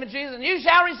baptized in the name of Jesus, and you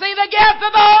shall receive the gift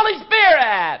of the Holy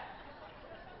Spirit."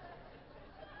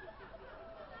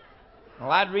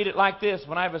 Well, I'd read it like this.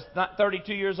 When I was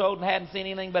 32 years old and hadn't seen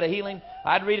anything but a healing,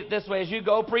 I'd read it this way: "As you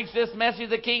go, preach this message,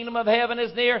 the kingdom of heaven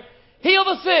is near. Heal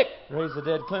the sick, raise the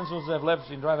dead, cleanse those that have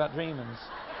leprosy, and drive out demons."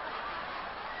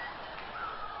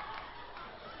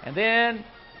 And then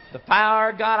the power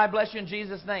of God, I bless you in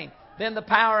Jesus' name. Then the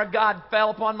power of God fell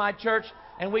upon my church,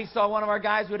 and we saw one of our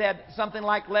guys who had something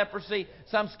like leprosy,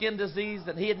 some skin disease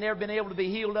that he had never been able to be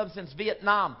healed of since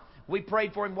Vietnam. We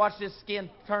prayed for him, watched his skin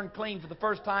turn clean for the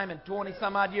first time in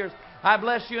 20-some-odd years. I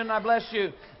bless you and I bless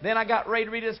you. Then I got ready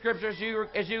to read the Scripture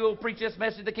as you will preach this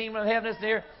message, the kingdom of heaven is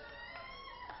near.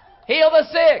 Heal the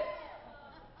sick.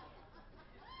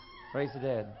 Raise the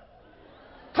dead.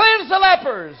 Cleanse the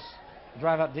lepers.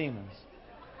 Drive out demons.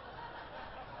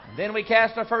 And then we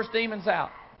cast our first demons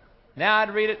out. Now I'd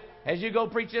read it. As you go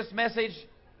preach this message,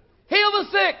 heal the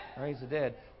sick. Raise the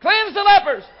dead. Cleanse the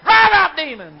lepers. Drive out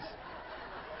demons.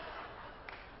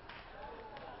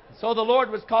 So the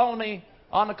Lord was calling me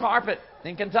on the carpet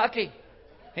in Kentucky.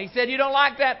 He said, "You don't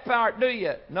like that part, do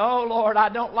you?" "No, Lord, I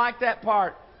don't like that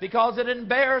part because it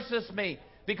embarrasses me,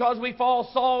 because we fall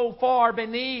so far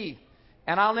beneath."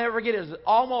 And I'll never forget it. It was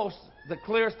almost the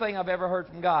clearest thing I've ever heard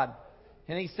from God.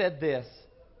 And He said this: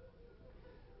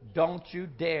 "Don't you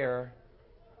dare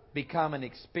become an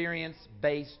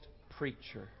experience-based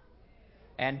preacher.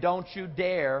 And don't you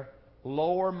dare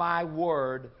lower my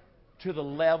word to the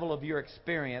level of your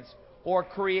experience or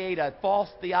create a false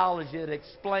theology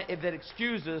that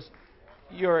excuses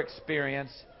your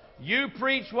experience. You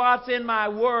preach what's in my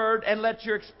word and let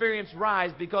your experience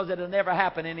rise, because it'll never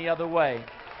happen any other way."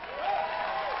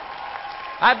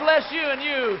 I bless you and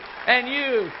you and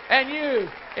you and you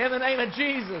in the name of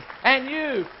Jesus. And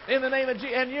you in the name of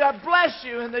Jesus. And you, I bless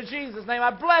you in the Jesus name.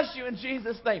 I bless you in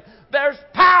Jesus' name. There's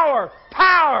power,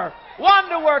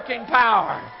 wonder-working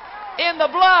power. in the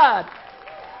blood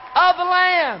of the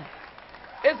Lamb.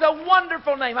 It's a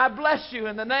wonderful name. I bless you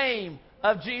in the name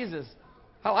of Jesus.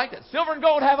 I like that. Silver and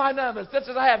gold have I none, but such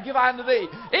as I have give I unto thee.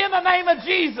 In the name of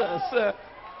Jesus.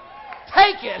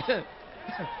 Take it.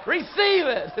 Receive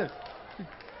it.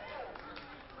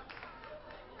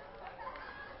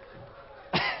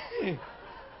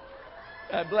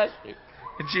 I bless you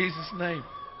in Jesus' name.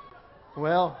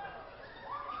 Well,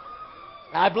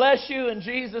 I bless you in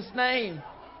Jesus' name.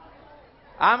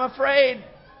 I'm afraid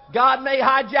God may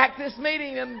hijack this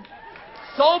meeting, and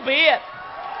so be it.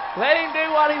 Let Him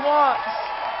do what He wants.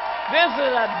 This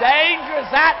is a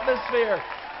dangerous atmosphere.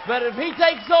 But if He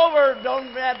takes over,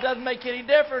 that doesn't make any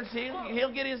difference.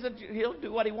 He'll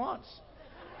do what He wants.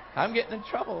 I'm getting in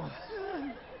trouble.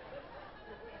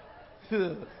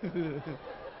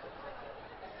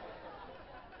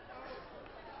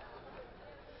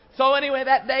 So anyway,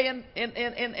 that day in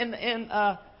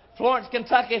Florence,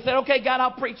 Kentucky, I said, "Okay, God,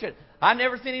 I'll preach it." I've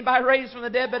never seen anybody raised from the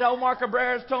dead, but Omar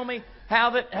Cabrera has told me how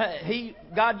that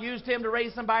God used him to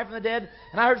raise somebody from the dead.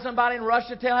 And I heard somebody in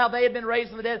Russia tell how they had been raised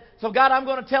from the dead. So God, I'm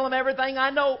going to tell them everything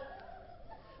I know.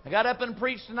 I got up and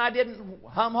preached, and I didn't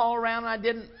hum-haw around, and I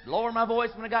didn't lower my voice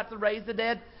when I got to raise the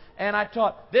dead. And I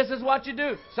taught, this is what you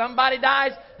do. Somebody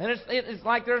dies, and it's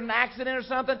like there's an accident or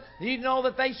something. You know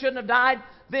that they shouldn't have died.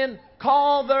 Then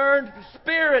call their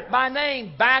spirit by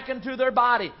name back into their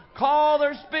body. Call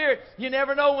their spirit. You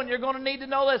never know when you're going to need to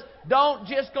know this. Don't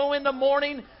just go in the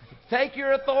morning, take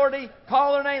your authority,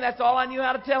 call their name. That's all I knew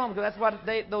how to tell them, because that's what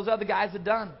those other guys had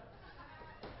done.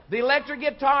 The electric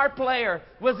guitar player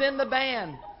was in the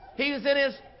band. He was in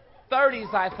his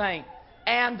 30s, I think.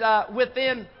 And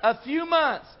within a few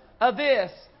months of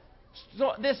this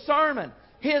sermon,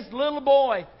 his little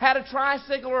boy had a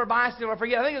tricycle or a bicycle, I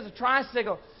forget. I think it was a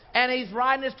tricycle. And he's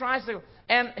riding his tricycle.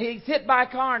 And he's hit by a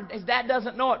car, and his dad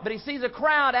doesn't know it. But he sees a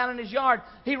crowd out in his yard.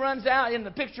 He runs out in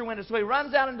the picture window. So he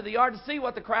runs out into the yard to see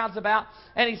what the crowd's about.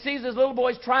 And he sees his little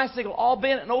boy's tricycle all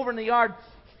bent and over in the yard.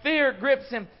 Fear grips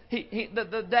him.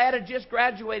 The dad had just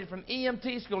graduated from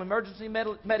EMT school, emergency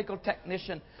medical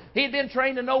technician. He had been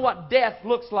trained to know what death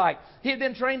looks like. He had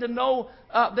been trained to know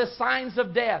the signs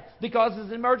of death, because as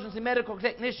an emergency medical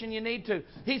technician you need to.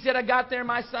 He said, I got there,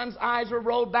 my son's eyes were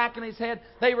rolled back in his head.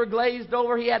 They were glazed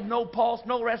over. He had no pulse,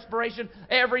 no respiration.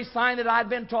 Every sign that I'd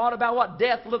been taught about what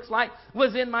death looks like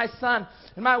was in my son.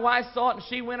 And my wife saw it, and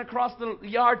she went across the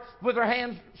yard with her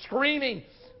hands screaming,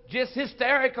 just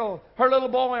hysterical. Her little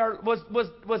boy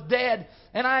was dead.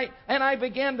 And I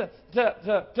began to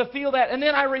feel that. And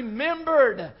then I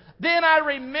remembered.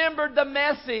 The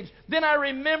message. Then I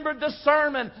remembered the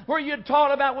sermon where you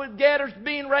taught about with Gadders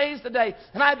being raised today.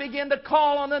 And I began to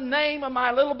call on the name of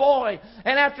my little boy.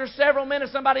 And after several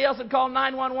minutes, somebody else had called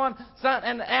 911.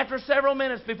 And after several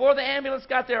minutes, before the ambulance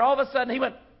got there, all of a sudden he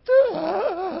went,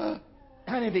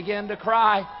 and he began to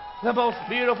cry. The most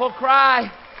beautiful cry.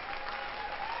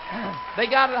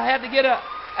 I had to get a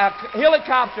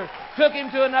helicopter, took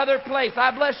him to another place. I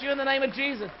bless you in the name of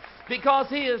Jesus, because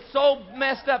he is so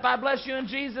messed up. I bless you in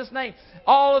Jesus' name.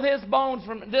 All of his bones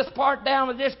from this part down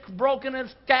are just broken and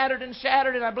scattered and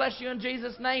shattered, and I bless you in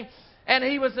Jesus' name. And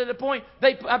he was at the point,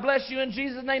 I bless you in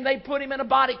Jesus' name, they put him in a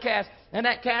body cast. And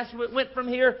that cast went from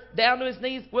here down to his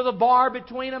knees with a bar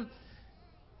between them.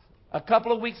 A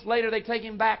couple of weeks later, they take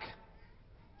him back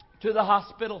to the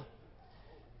hospital.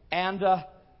 And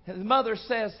his mother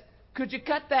says, could you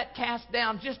cut that cast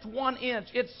down just 1 inch?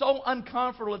 It's so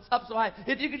uncomfortable. It's up so high.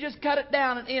 If you could just cut it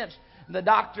down 1 inch. And the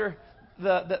doctor,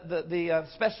 the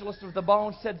specialist of the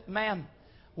bones said, ma'am,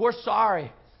 we're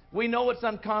sorry. We know it's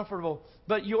uncomfortable,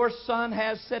 but your son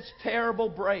has such terrible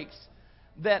breaks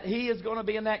that he is going to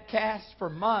be in that cast for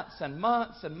months and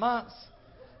months and months.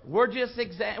 We're just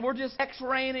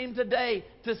x-raying him today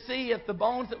to see if the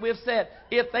bones that we've set,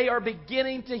 if they are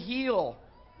beginning to heal.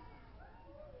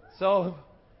 So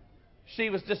she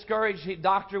was discouraged. The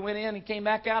doctor went in and came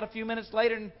back out a few minutes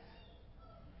later. And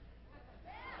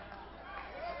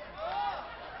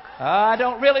I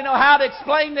don't really know how to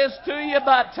explain this to you,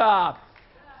 but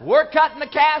we're cutting the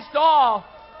cast off.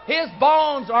 His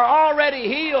bones are already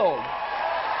healed.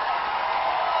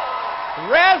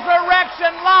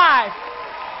 Resurrection life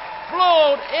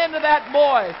flowed into that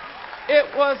boy. It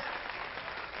was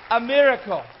a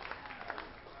miracle.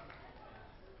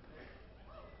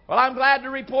 Well, I'm glad to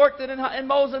report that in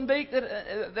Mozambique,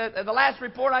 that the last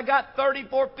report I got,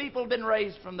 34 people have been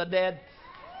raised from the dead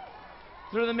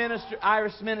through the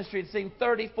Irish ministry. It seemed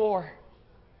 34.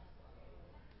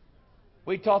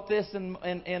 We taught this in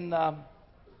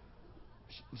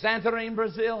Santarém,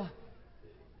 Brazil.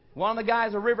 One of the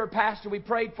guys, a river pastor, we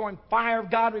prayed for him. Fire of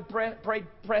God, we prayed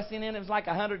pressing in. It was like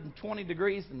 120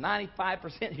 degrees and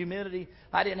 95% humidity.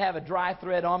 I didn't have a dry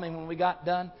thread on me when we got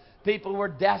done. People were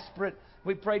desperate.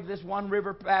 We prayed for this one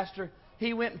river pastor.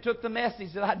 He went and took the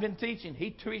message that I'd been teaching. He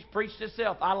preached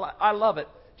himself. I love it.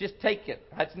 Just take it.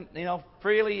 That's,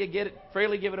 freely you get it,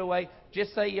 freely give it away.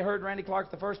 Just say you heard Randy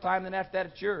Clark the first time, then after that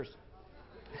it's yours.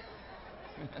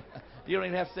 You don't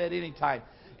even have to say it any time.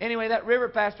 Anyway, that river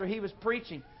pastor, he was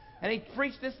preaching. And he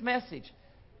preached this message.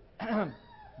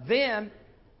 Then,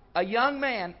 a young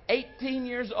man, 18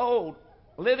 years old,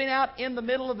 living out in the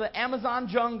middle of the Amazon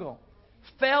jungle,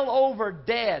 fell over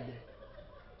dead.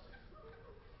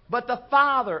 But the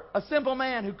father, a simple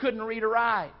man who couldn't read or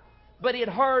write, but he had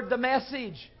heard the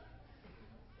message.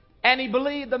 And he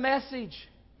believed the message.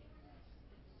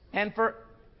 And for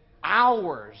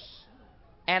hours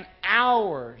and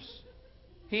hours,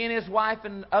 he and his wife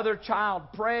and other child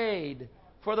prayed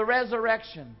for the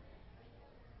resurrection.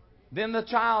 Then the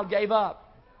child gave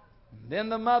up. Then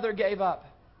the mother gave up.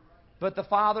 But the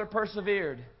father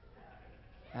persevered.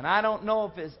 And I don't know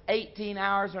if it's 18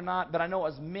 hours or not, but I know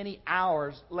as many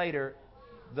hours later,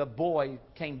 the boy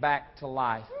came back to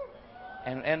life.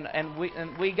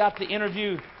 And we got to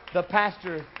interview the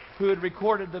pastor who had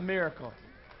recorded the miracle.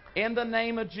 In the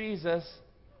name of Jesus,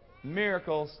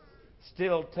 miracles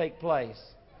still take place.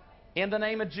 In the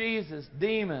name of Jesus,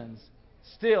 demons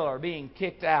still are being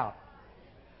kicked out.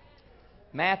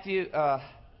 Matthew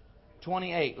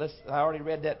 28. I already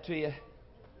read that to you.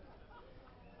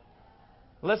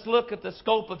 Let's look at the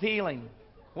scope of healing.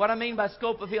 What I mean by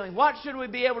scope of healing. What should we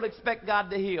be able to expect God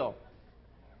to heal?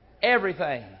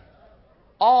 Everything.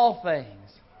 All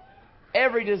things.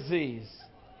 Every disease.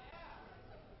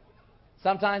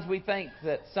 Sometimes we think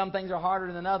that some things are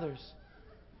harder than others.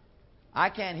 I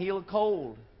can't heal a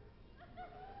cold.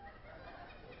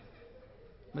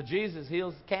 But Jesus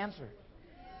heals cancer.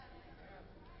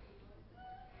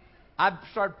 I've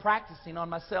started practicing on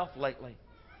myself lately.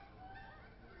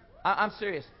 I'm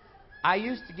serious.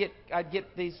 I'd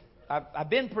get these. I've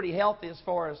been pretty healthy as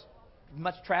far as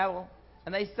much travel,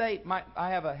 and they say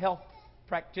I have a health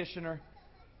practitioner,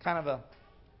 kind of a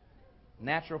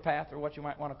naturopath or what you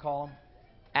might want to call them,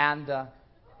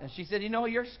 and she said,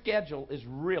 your schedule is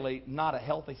really not a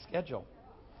healthy schedule.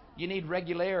 You need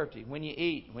regularity when you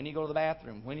eat, when you go to the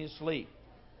bathroom, when you sleep.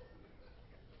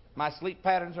 My sleep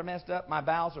patterns are messed up. My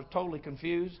bowels are totally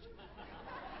confused.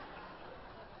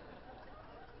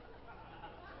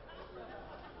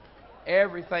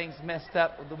 Everything's messed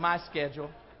up with my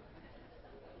schedule.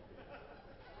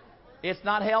 It's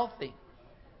not healthy.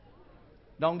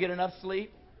 Don't get enough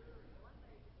sleep.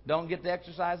 Don't get the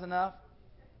exercise enough.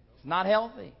 It's not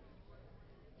healthy.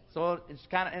 So it's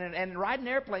kind of, and riding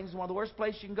airplanes is one of the worst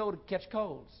places you can go to catch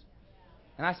colds.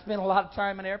 And I spend a lot of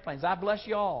time in airplanes. I bless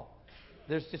you all.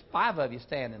 There's just 5 of you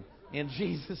standing in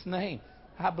Jesus' name.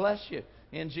 I bless you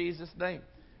in Jesus' name.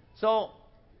 So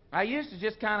I used to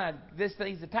just kind of,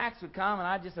 these attacks would come, and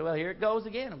I just said, well, here it goes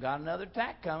again. I've got another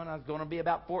attack coming. I was going to be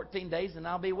about 14 days, and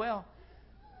I'll be well.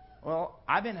 Well,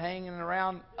 I've been hanging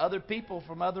around other people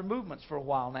from other movements for a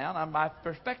while now, and my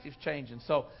perspective's changing.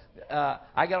 So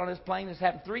I got on this plane. This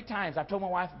happened 3 times. I told my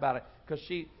wife about it because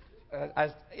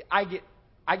I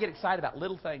get excited about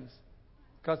little things,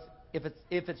 because if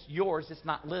it's yours, it's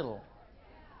not little.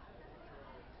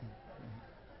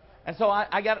 And so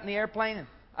I got in the airplane, and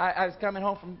I was coming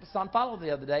home from São Paulo the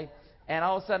other day, and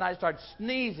all of a sudden I started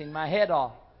sneezing my head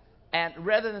off. And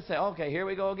rather than say, okay, here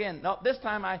we go again. No, this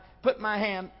time I put my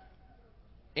hand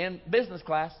in business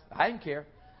class. I didn't care.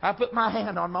 I put my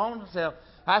hand on my own self.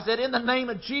 I said, in the name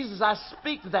of Jesus, I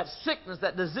speak to that sickness,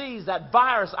 that disease, that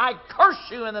virus. I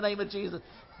curse you in the name of Jesus.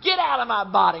 Get out of my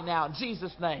body now in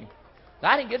Jesus' name.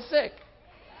 I didn't get sick.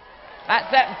 That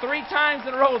happened 3 times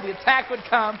in a row. The attack would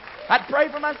come. I'd pray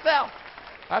for myself.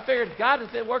 I figured, God,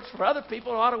 if it works for other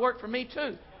people, it ought to work for me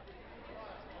too.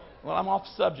 Well, I'm off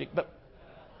the subject, but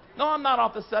no, I'm not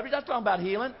off the subject. I was talking about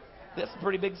healing. That's a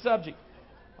pretty big subject.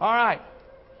 All right.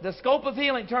 The scope of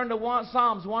healing, turn to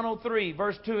Psalms 103,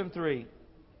 verse 2 and 3.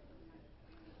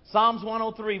 Psalms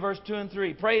 103, verse 2 and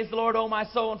 3. Praise the Lord, O my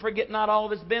soul, and forget not all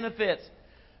of His benefits.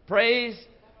 Praise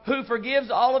who forgives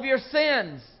all of your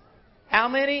sins. How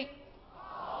many?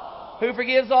 All. Who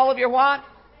forgives all of your what?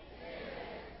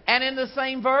 And in the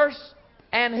same verse,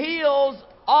 and heals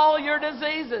all your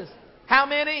diseases. How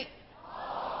many?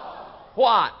 All.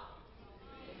 What?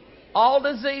 All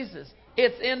diseases.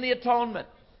 It's in the atonement.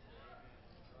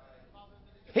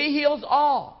 He heals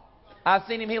all. I've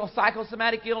seen Him heal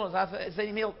psychosomatic illness. I've seen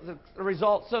Him heal the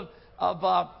results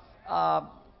of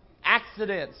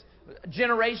accidents,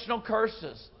 generational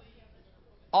curses,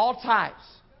 all types.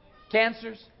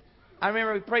 Cancers. I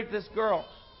remember we prayed for this girl,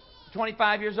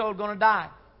 25 years old, going to die.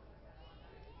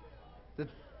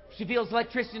 She feels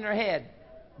electricity in her head.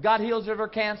 God heals her of her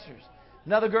cancers.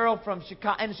 Another girl from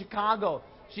Chicago.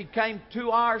 She came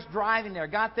 2 hours driving there.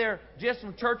 Got there just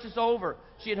from churches over.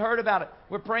 She had heard about it.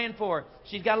 We're praying for her.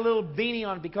 She's got a little beanie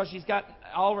on because she's got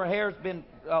all of her hair's been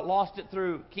lost it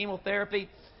through chemotherapy,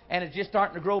 and it's just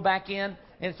starting to grow back in.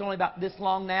 And it's only about this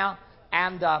long now.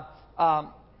 And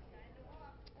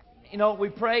we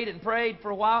prayed and prayed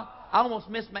for a while. I almost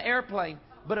missed my airplane,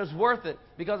 but it was worth it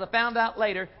because I found out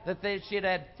later that she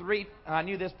had 3. I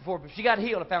knew this before, but she got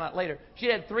healed. I found out later she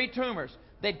had 3 tumors.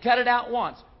 They'd cut it out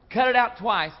once, cut it out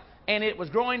twice, and it was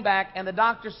growing back. And the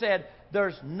doctor said,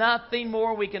 "There's nothing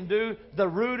more we can do. The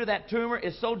root of that tumor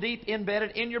is so deep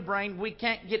embedded in your brain, we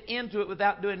can't get into it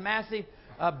without doing massive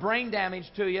brain damage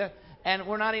to you." And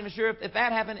we're not even sure if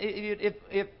that happened, if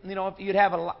you'd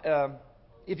have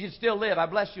if you'd still live. I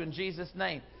bless you in Jesus'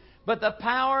 name. But the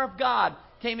power of God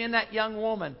came in that young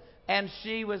woman, and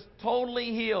she was totally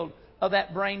healed of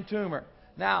that brain tumor.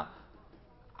 Now,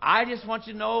 I just want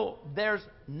you to know there's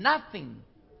nothing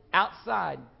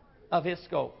outside of His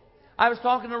scope. I was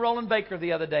talking to Roland Baker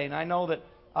the other day, and I know that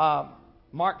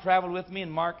Mark traveled with me,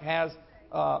 and Mark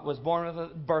was born with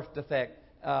a birth defect.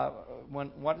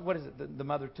 What is it the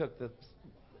mother took?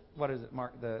 What is it,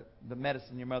 Mark? The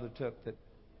medicine your mother took that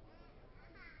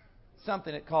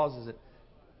something that causes it.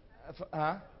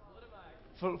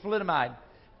 Thalidomide.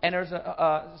 And there's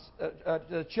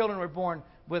the children were born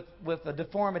with a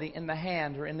deformity in the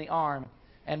hand or in the arm.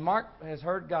 And Mark has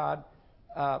heard God.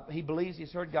 He believes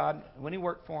he's heard God when he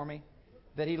worked for me,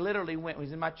 that he literally went, he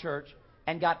was in my church,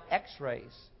 and got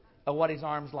x-rays of what his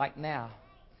arm's like now.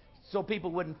 So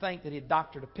people wouldn't think that he had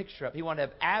doctored a picture up. He wanted to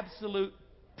have absolute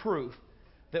proof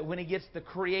that when he gets the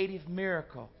creative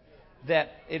miracle,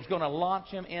 that it's going to launch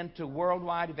him into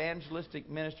worldwide evangelistic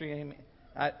ministry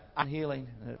and healing.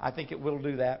 I think it will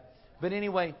do that. But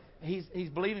anyway, he's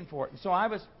believing for it. And so I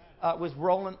was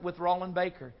with Roland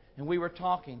Baker, and we were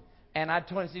talking. And I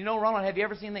told him, I said, Roland, have you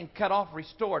ever seen anything cut off,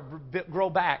 restored, grow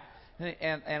back?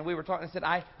 And we were talking. I said,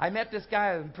 I met this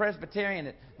guy in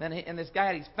Presbyterian, and this guy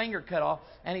had his finger cut off,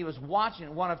 and he was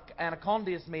watching one of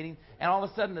Anacondia's meeting, and all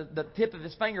of a sudden the tip of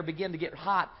his finger began to get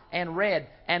hot and red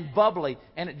and bubbly,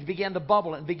 and it began to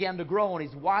bubble and began to grow, and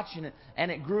he's watching it, and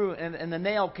it grew, and the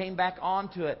nail came back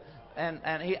onto it.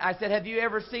 I said, have you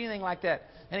ever seen anything like that?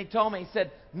 And he told me, he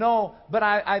said, no, but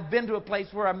I've been to a place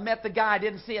where I met the guy. I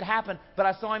didn't see it happen, but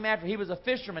I saw him after. He was a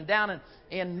fisherman down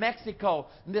in Mexico.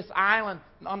 And this island,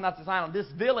 this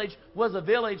village was a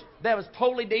village that was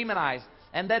totally demonized.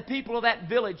 And that people of that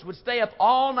village would stay up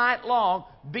all night long,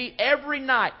 beat every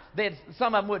night.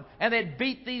 Some of them would. And they'd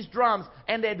beat these drums,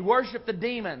 and they'd worship the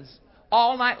demons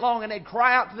all night long. And they'd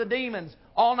cry out to the demons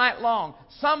all night long.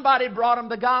 Somebody brought them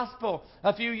the gospel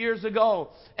a few years ago,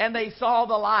 and they saw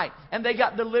the light, and they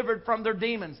got delivered from their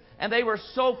demons. And they were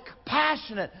so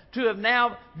passionate to have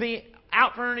now been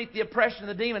out from underneath the oppression of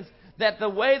the demons that the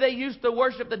way they used to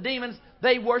worship the demons,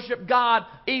 they worship God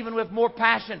even with more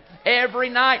passion. Every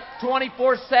night,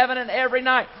 24/7, and every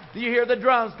night you hear the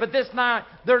drums. But this night,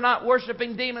 they're not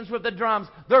worshiping demons with the drums.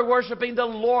 They're worshiping the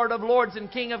Lord of Lords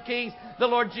and King of Kings, the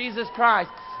Lord Jesus Christ.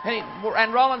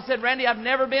 And Roland said, Randy, I've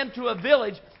never been to a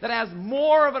village that has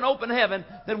more of an open heaven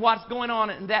than what's going on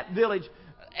in that village.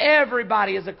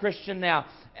 Everybody is a Christian now.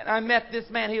 And I met this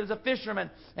man. He was a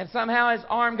fisherman. And somehow his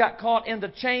arm got caught in the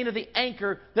chain of the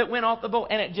anchor that went off the boat.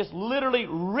 And it just literally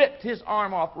ripped his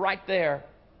arm off right there.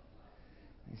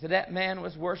 He said that man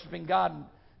was worshiping God. And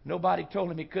nobody told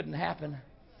him it couldn't happen.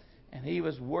 And he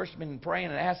was worshiping and praying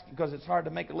and asking, because it's hard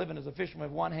to make a living as a fisherman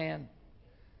with one hand.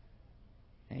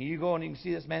 And you go and you can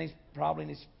see this man, he's probably in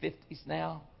his 50s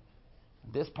now.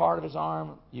 This part of his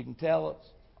arm, you can tell it's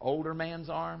older man's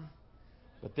arm.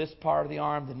 But this part of the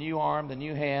arm, the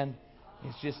new hand,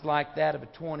 is just like that of a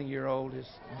 20-year-old. It's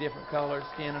different color,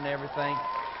 skin and everything.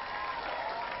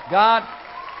 God,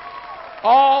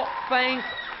 all things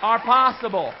are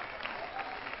possible.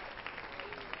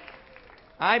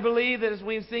 I believe that as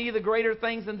we see the greater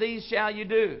things than these shall you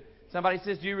do. Somebody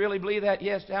says, do you really believe that?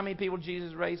 Yes. How many people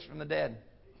Jesus raised from the dead?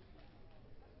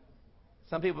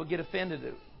 Some people get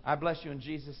offended. I bless you in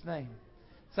Jesus' name.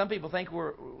 Some people think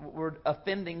we're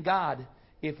offending God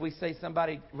if we say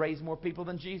somebody raised more people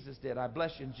than Jesus did. I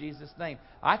bless you in Jesus' name.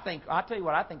 I'll tell you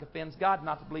what I think offends God,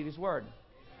 not to believe His Word.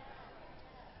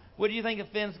 What do you think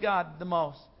offends God the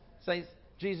most? Say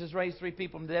Jesus raised 3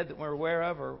 people from the dead that we're aware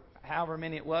of, or however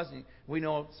many it was. And we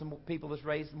know some people that's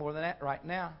raised more than that right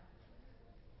now.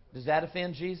 Does that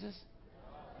offend Jesus?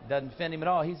 It doesn't offend Him at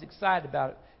all. He's excited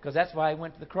about it, because that's why He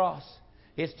went to the cross.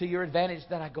 It's to your advantage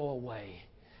that I go away.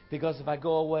 Because if I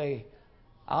go away,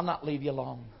 I'll not leave you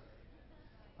alone.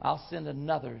 I'll send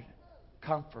another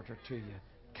comforter to you,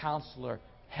 counselor,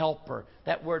 helper.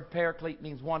 That word paraclete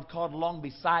means one called along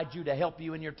beside you to help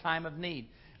you in your time of need.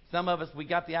 Some of us, we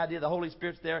got the idea the Holy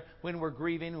Spirit's there when we're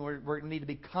grieving, we need to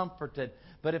be comforted.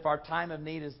 But if our time of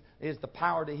need is the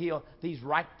power to heal, He's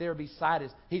right there beside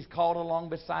us. He's called along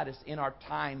beside us in our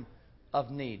time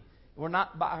of need. We're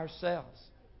not by ourselves.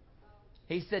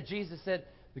 Jesus said,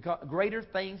 because greater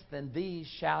things than these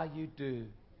shall you do,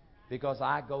 because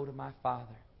I go to my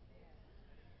Father.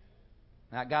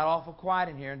 Now, it got awful quiet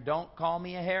in here, and don't call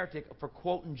me a heretic for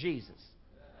quoting Jesus.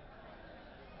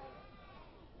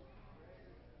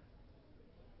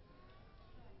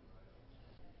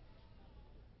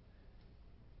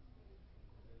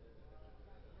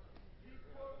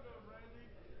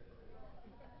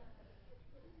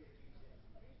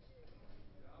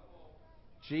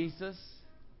 Jesus,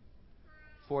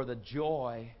 for the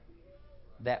joy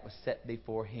that was set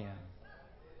before Him,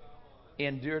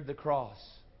 endured the cross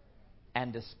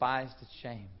and despised its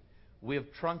shame. We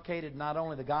have truncated not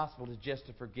only the gospel to just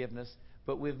a forgiveness,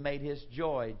 but we've made His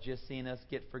joy just seeing us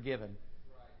get forgiven.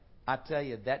 I tell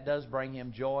you, that does bring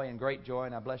Him joy and great joy,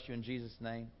 and I bless you in Jesus'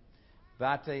 name. But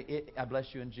I tell you, I bless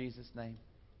you in Jesus' name.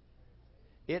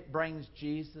 It brings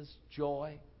Jesus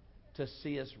joy to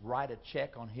see us write a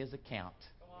check on His account.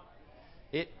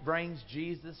 It brings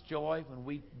Jesus joy when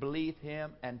we believe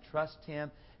Him and trust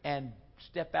Him and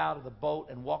step out of the boat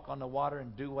and walk on the water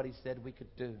and do what He said we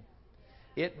could do.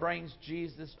 It brings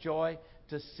Jesus joy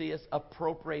to see us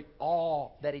appropriate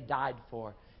all that He died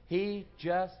for. He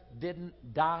just didn't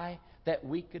die that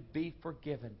we could be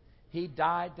forgiven. He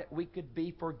died that we could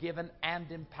be forgiven and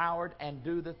empowered and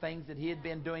do the things that He had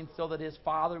been doing so that His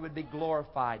Father would be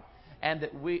glorified and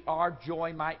that our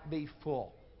joy might be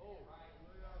full.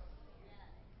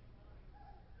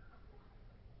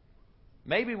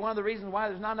 Maybe one of the reasons why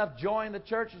there's not enough joy in the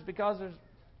church is because there's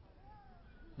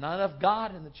not enough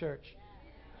God in the church.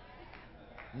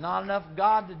 Not enough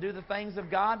God to do the things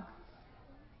of God.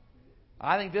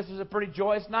 I think this is a pretty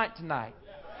joyous night tonight.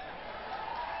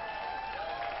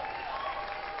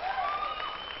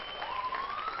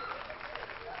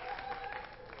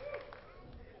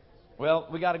 Well,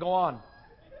 we got to go on.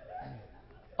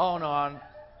 On.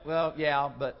 Well, yeah,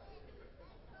 but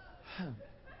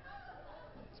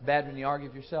it's bad when you argue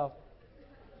with yourself.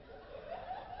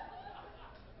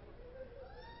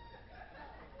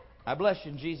 I bless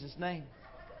you in Jesus' name.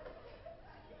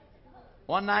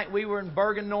 One night we were in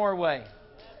Bergen, Norway.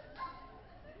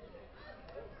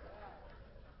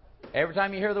 Every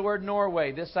time you hear the word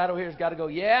Norway, this side over here has got to go,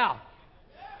 yeah.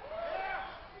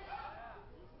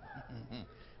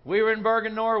 We were in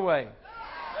Bergen, Norway.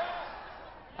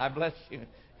 I bless you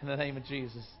in the name of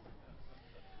Jesus.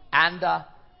 And I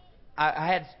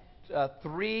had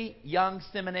 3 young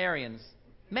seminarians,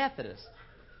 Methodists,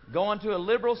 going to a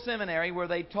liberal seminary where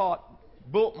they taught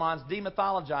Bultmann's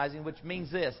demythologizing, which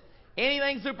means this: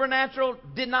 anything supernatural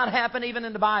did not happen even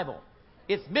in the Bible.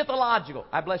 It's mythological.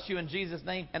 I bless you in Jesus'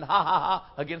 name. And ha ha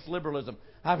ha against liberalism.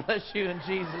 I bless you in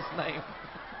Jesus' name.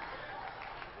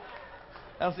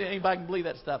 I don't see anybody can believe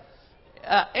that stuff.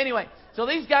 Anyway, so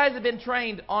these guys have been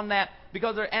trained on that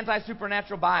because they're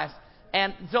anti-supernatural bias.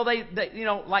 And so they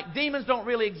like demons don't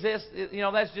really exist.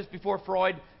 That's just before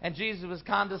Freud. And Jesus was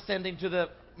condescending to the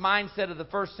mindset of the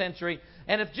first century.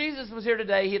 And if Jesus was here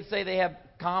today, he'd say they have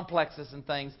complexes and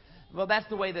things. Well, that's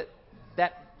the way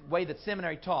that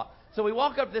seminary taught. So we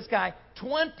walk up to this guy,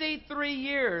 23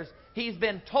 years he's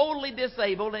been totally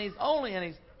disabled, and he's only in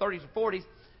his 30s or 40s.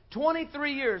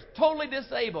 23 years, totally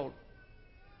disabled.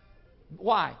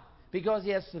 Why? Because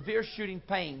he has severe shooting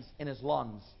pains in his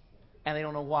lungs, and they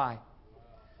don't know why.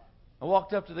 I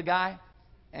walked up to the guy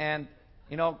and,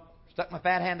 stuck my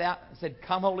fat hand out and said,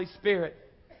 "Come, Holy Spirit."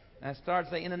 And I started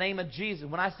saying, "In the name of Jesus."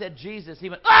 When I said Jesus, he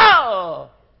went, "Oh!"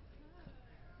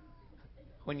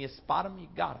 When you spot him, you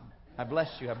got him. I bless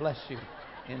you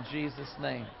in Jesus'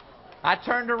 name. I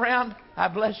turned around, I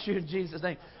bless you in Jesus'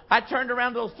 name. I turned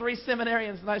around to those 3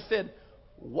 seminarians and I said,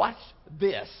 "Watch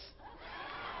this.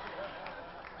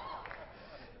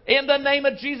 In the name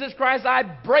of Jesus Christ, I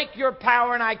break your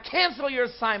power and I cancel your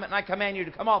assignment and I command you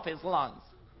to come off his lungs."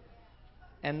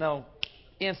 And no,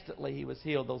 instantly he was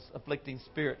healed. Those afflicting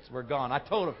spirits were gone. I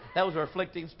told him those were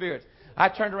afflicting spirits. I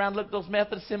turned around and looked at those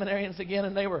Methodist seminarians again,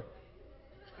 and they were...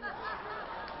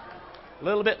 A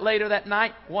little bit later that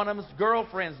night, one of his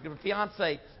girlfriends,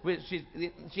 fiance,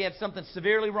 she had something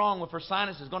severely wrong with her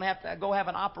sinuses. Going to have to go have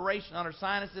an operation on her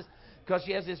sinuses because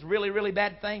she has this really, really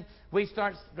bad thing. We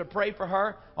start to pray for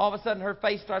her. All of a sudden, her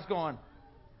face starts going.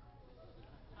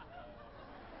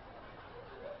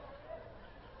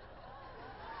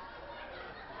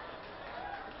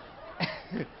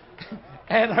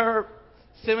 And her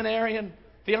seminarian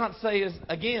fiance is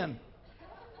again.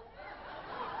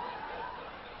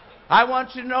 I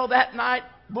want you to know that night,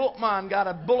 Bultmann got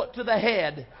a bullet to the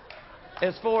head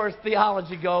as far as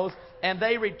theology goes, and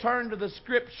they returned to the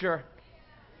Scripture.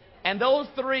 And those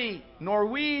three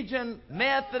Norwegian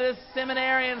Methodist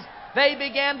seminarians, they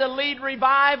began to lead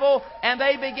revival, and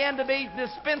they began to be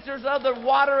dispensers of the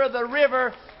water of the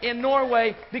river in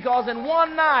Norway, because in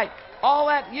one night, all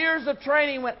that years of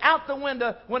training went out the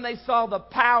window when they saw the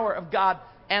power of God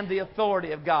and the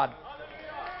authority of God.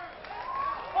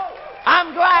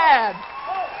 I'm glad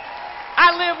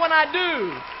I live when I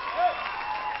do.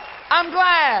 I'm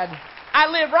glad I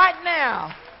live right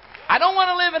now. I don't want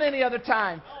to live at any other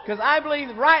time, because I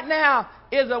believe right now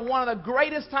is one of the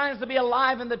greatest times to be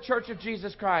alive in the Church of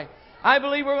Jesus Christ. I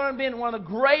believe we're going to be in one of the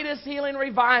greatest healing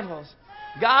revivals.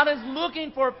 God is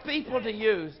looking for people to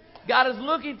use. God is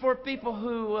looking for people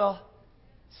who will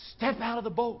step out of the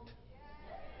boat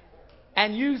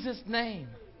and use His name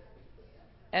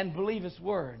and believe His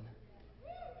word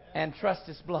and trust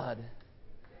His blood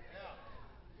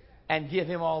and give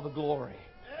Him all the glory.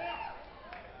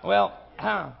 Well,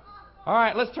 all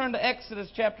right, let's turn to Exodus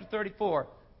chapter 34.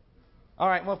 All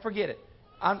right, well, forget it.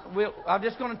 I'm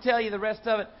just going to tell you the rest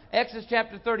of it. Exodus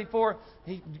chapter 34,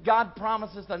 God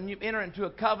promises to enter into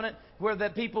a covenant where the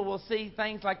people will see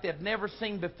things like they've never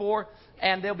seen before,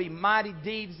 and there'll be mighty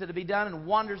deeds that will be done and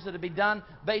wonders that will be done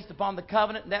based upon the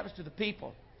covenant, and that was to the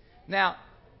people. Now,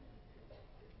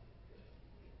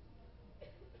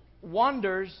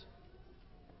 wonders,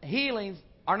 healings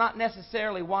are not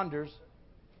necessarily wonders,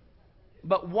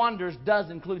 but wonders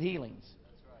does include healings.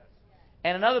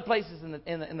 And in other places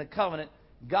in the covenant,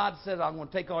 God said, I'm going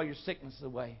to take all your sicknesses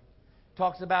away.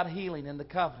 Talks about healing in the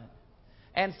covenant.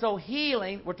 And so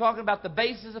healing, we're talking about the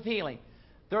basis of healing.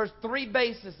 There's three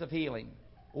bases of healing.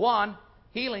 One,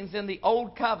 healing's in the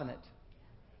old covenant.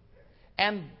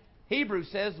 And Hebrews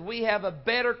says we have a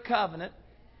better covenant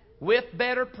with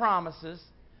better promises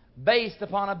based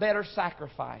upon a better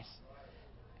sacrifice.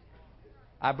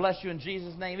 I bless you in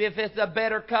Jesus' name. If it's a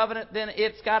better covenant, then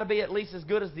it's got to be at least as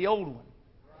good as the old one.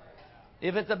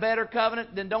 If it's a better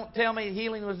covenant, then don't tell me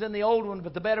healing was in the old one,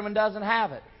 but the better one doesn't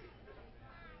have it.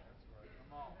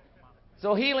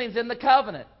 So healing's in the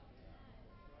covenant.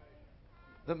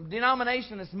 The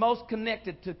denomination that's most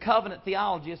connected to covenant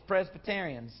theology is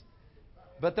Presbyterians.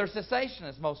 But they're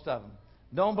cessationists, most of them.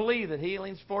 Don't believe that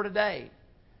healing's for today.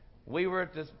 We were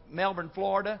at Melbourne,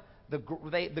 Florida.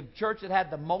 The church that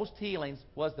had the most healings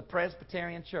was the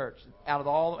Presbyterian church. Out of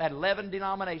all, had 11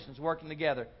 denominations working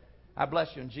together. I bless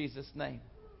you in Jesus' name.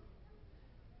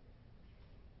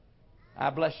 I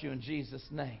bless you in Jesus'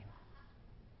 name.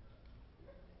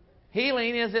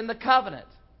 Healing is in the covenant.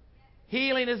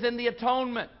 Healing is in the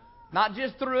atonement. Not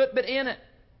just through it, but in it.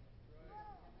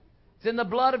 It's in the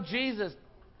blood of Jesus.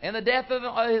 In the death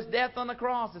of His death on the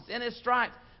cross. It's in His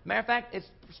stripes. Matter of fact,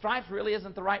 stripes really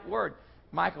isn't the right word.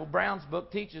 Michael Brown's book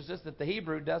teaches us that the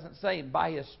Hebrew doesn't say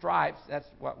by His stripes. That's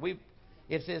what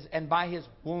it says, and by His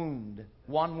wound.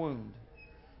 One wound.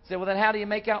 So, well, then how do you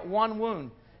make out one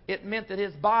wound? It meant that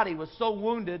His body was so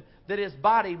wounded that His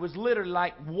body was literally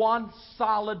like one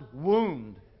solid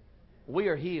wound. We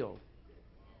are healed.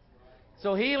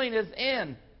 So healing is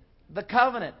in the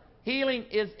covenant. Healing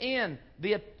is in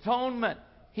the atonement.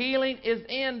 Healing is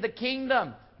in the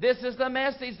kingdom. This is the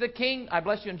message. I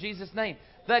bless you in Jesus' name.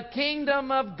 The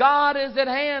kingdom of God is at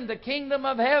hand. The kingdom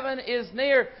of heaven is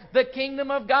near. The kingdom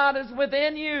of God is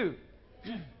within you.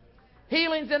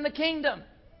 Healing's in the kingdom.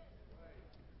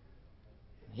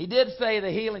 He did say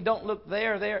the healing, don't look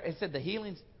there. He said the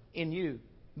healing's in you.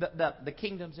 The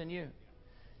kingdom's in you.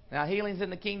 Now, healing's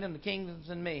in the kingdom's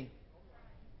in me.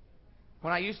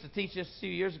 When I used to teach this a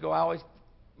few years ago, I always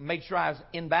made sure I was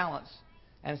in balance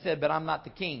and said, but I'm not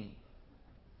the king.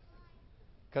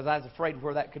 Because I was afraid of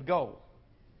where that could go.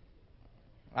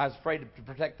 I was afraid to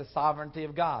protect the sovereignty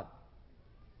of God.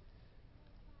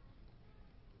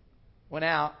 Well,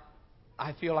 now,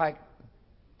 I feel like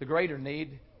the greater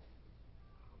need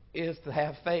is to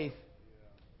have faith.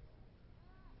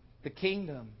 The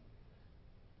kingdom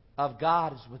of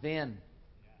God is within.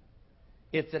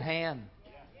 It's at hand.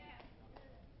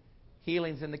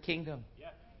 Healing's in the kingdom.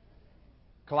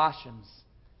 Colossians.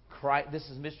 Christ, this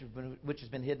is mystery which has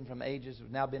been hidden from ages, has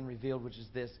now been revealed, which is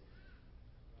this: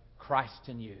 Christ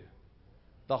in you,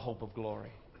 the hope of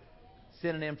glory.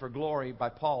 Synonym for glory by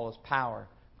Paul is power.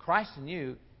 Christ in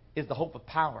you is the hope of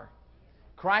power.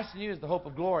 Christ in you is the hope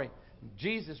of glory.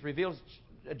 Jesus reveals,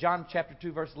 John chapter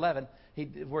 2, verse 11,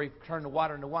 where He turned the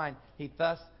water into wine.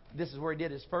 This is where He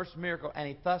did His first miracle, and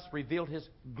He thus revealed His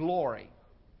glory.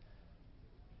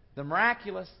 The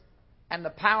miraculous and the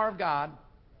power of God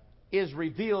is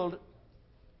revealed.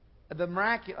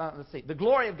 The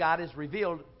glory of God is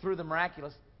revealed through the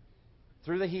miraculous,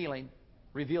 through the healing,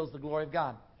 reveals the glory of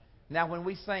God. Now, when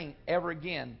we sing ever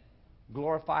again,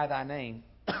 glorify thy name.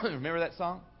 Remember that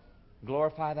song?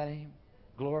 Glorify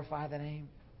thy name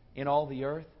in all the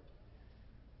earth.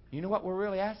 You know what we're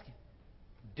really asking?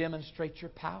 Demonstrate your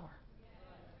power.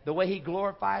 The way He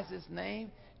glorifies His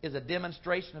name is a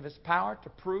demonstration of His power to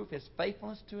prove His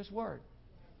faithfulness to His Word.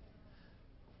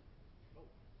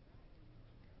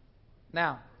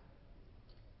 Now,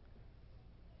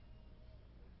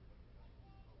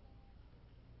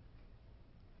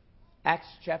 Acts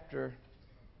chapter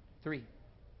 3.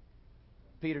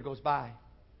 Peter goes by,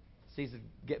 sees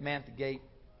a man at the gate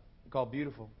called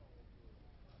Beautiful.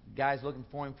 Guy's looking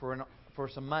for him for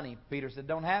some money. Peter said,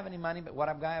 "Don't have any money, but what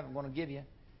I've got, I'm going to give you.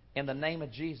 In the name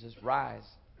of Jesus, rise,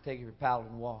 take your pallet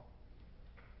and walk."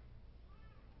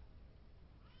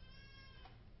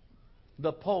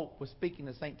 The Pope was speaking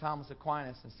to St. Thomas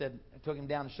Aquinas and said, took him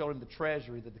down and showed him the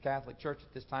treasury that the Catholic Church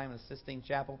at this time in the Sistine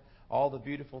Chapel, all the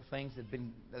beautiful things that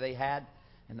they had,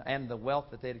 and the wealth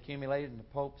that they had accumulated. And the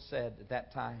Pope said at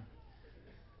that time,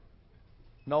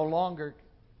 "No longer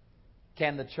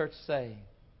can the Church say,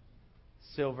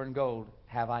 'Silver and gold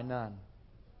have I none.'"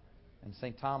 And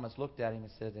St. Thomas looked at him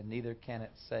and said, "And neither can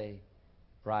it say,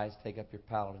 'Rise, take up your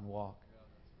pallet and walk.'"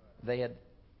 They had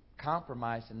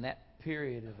compromised in that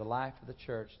period of the life of the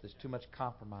church. There's too much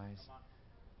compromise.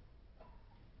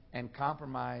 And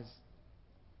compromise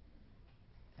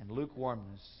and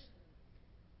lukewarmness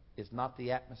is not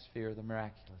the atmosphere of the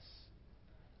miraculous.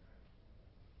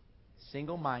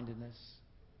 Single-mindedness,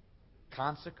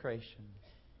 consecration,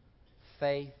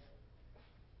 faith,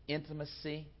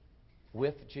 intimacy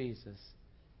with Jesus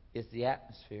is the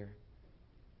atmosphere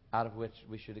out of which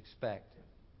we should expect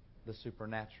the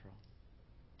supernatural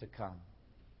to come.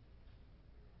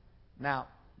 Now,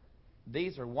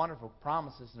 these are wonderful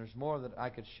promises, and there's more that I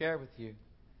could share with you.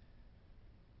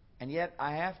 And yet,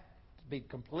 I have to be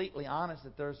completely honest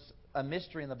that there's a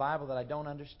mystery in the Bible that I don't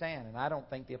understand. And I don't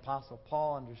think the Apostle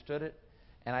Paul understood it.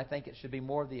 And I think it should be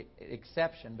more the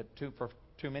exception. But for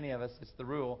too many of us, it's the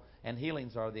rule. And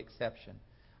healings are the exception.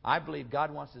 I believe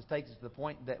God wants to take us to the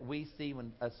point that we see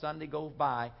when a Sunday goes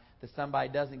by that somebody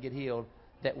doesn't get healed,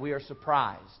 that we are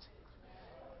surprised.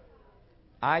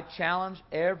 I challenge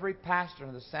every pastor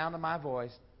in the sound of my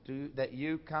voice that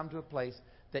you come to a place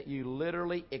that you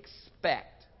literally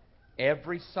expect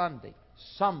every Sunday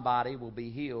somebody will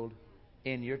be healed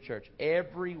in your church.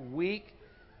 Every week,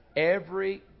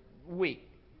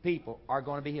 people are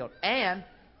going to be healed. And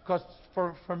because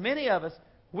for many of us,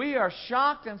 we are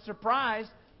shocked and surprised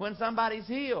when somebody's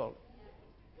healed.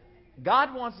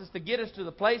 God wants us to get us to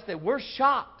the place that we're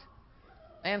shocked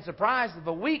and surprised if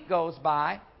a week goes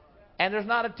by and there's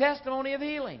not a testimony of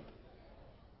healing.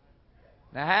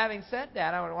 Now, having said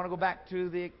that, I want to go back to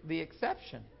the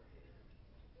exception.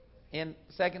 In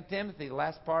 2 Timothy, the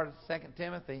last part of 2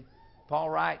 Timothy, Paul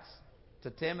writes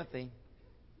to Timothy,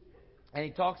 and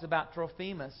he talks about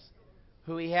Trophimus,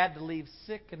 who he had to leave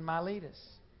sick in Miletus.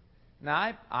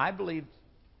 Now, I believe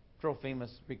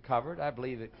Trophimus recovered. I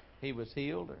believe that he was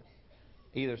healed, or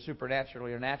either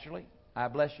supernaturally or naturally. I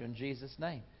bless you in Jesus'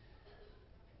 name.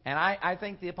 And I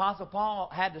think the Apostle Paul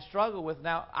had to struggle with,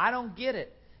 now, I don't get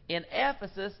it. In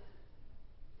Ephesus,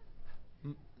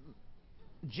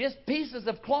 just pieces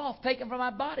of cloth taken from my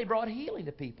body brought healing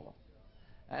to people.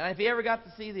 And if you ever got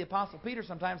to see the Apostle Peter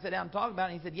sometimes sit down and talk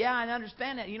about it, he said, "Yeah, I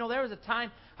understand that. You know, there was a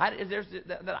time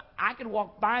that I could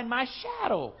walk by and my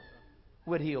shadow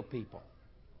would heal people."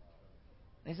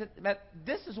 And he said,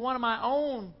 "This is one of my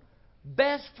own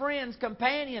best friends,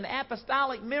 companion,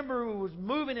 apostolic member who was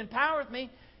moving in power with me.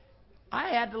 I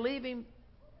had to leave him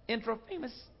in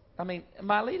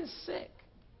Miletus sick."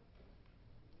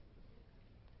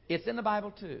 It's in the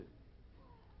Bible too.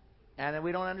 And then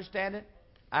we don't understand it.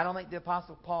 I don't think the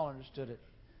Apostle Paul understood it.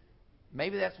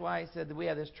 Maybe that's why he said that we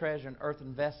have this treasure in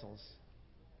earthen vessels.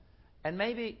 And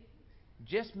maybe,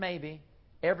 just maybe,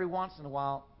 every once in a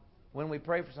while, when we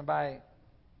pray for somebody,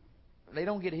 they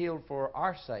don't get healed for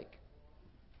our sake.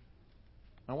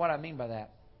 And what I mean by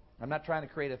that, I'm not trying to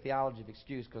create a theology of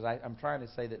excuse, because I'm trying to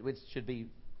say that it should be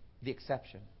the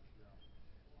exception.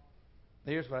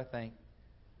 Here's what I think.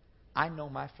 I know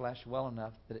my flesh well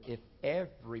enough that if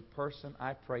every person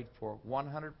I prayed for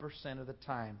 100% of the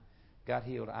time got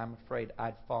healed, I'm afraid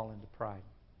I'd fall into pride.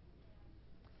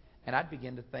 And I'd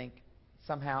begin to think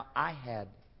somehow I had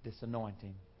this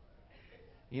anointing.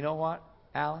 You know what,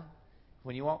 Alan?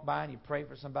 When you walk by and you pray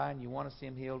for somebody and you want to see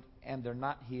them healed and they're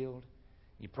not healed,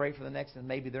 you pray for the next and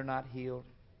maybe they're not healed,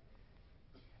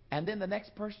 And then the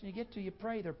next person you get to, you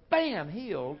pray, they're bam,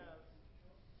 healed.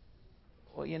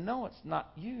 Well, you know it's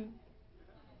not you.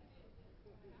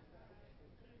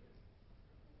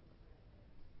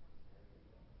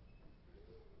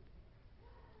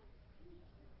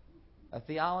 A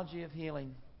theology of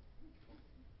healing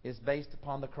is based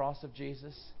upon the cross of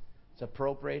Jesus. It's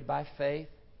appropriated by faith.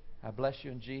 I bless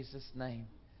you in Jesus' name.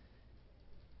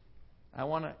 I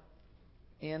want to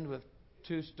end with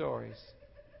two stories.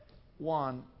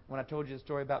 One, when I told you the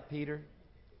story about Peter,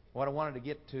 what I wanted to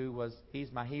get to was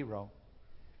he's my hero.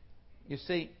 You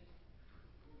see,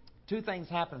 two things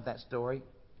happened with that story.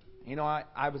 You know,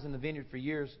 I was in the vineyard for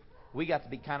years. We got to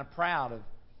be kind of proud of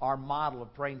our model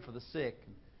of praying for the sick.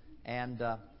 And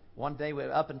one day we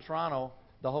were up in Toronto,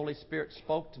 the Holy Spirit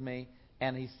spoke to me,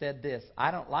 and He said this,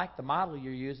 I don't like the model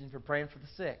you're using for praying for the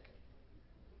sick.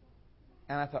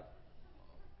 And I thought,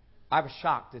 I was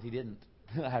shocked that He didn't.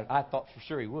 I thought for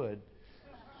sure He would,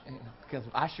 because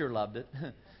I sure loved it.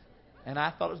 And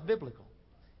I thought it was biblical.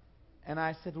 And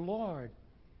I said, Lord,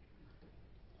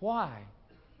 why?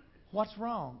 What's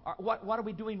wrong? What are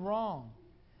we doing wrong?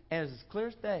 And it was as clear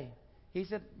as day. He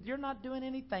said, you're not doing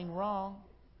anything wrong.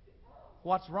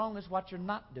 What's wrong is what you're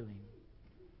not doing.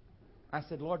 I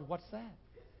said, Lord, what's that?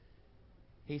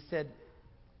 He said,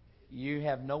 you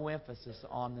have no emphasis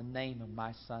on the name of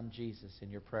my Son Jesus in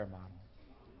your prayer model.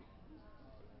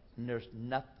 And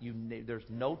there's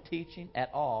no teaching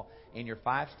at all in your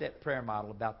 5-step prayer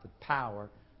model about the power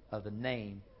of the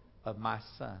name of my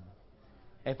Son.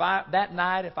 That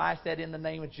night, if I said in the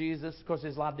name of Jesus, of course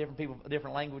there's a lot of different people,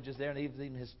 different languages there, and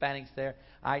even Hispanics there.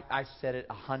 I said it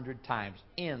 100 times,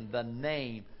 in the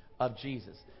name of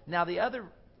Jesus. Now the other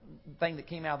thing that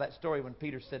came out of that story when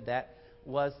Peter said that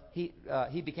was he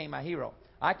became my hero.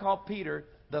 I call Peter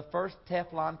the first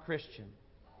Teflon Christian.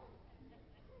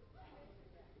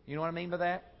 You know what I mean by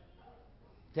that?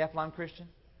 Teflon Christian.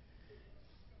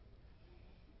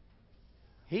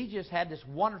 He just had this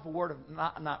wonderful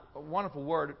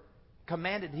word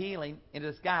commanded healing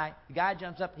into this guy. The guy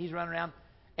jumps up, he's running around.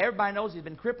 Everybody knows he's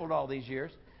been crippled all these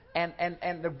years. And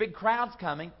there are big crowds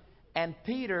coming. And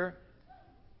Peter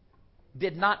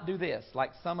did not do this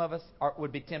like some of us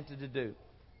would be tempted to do.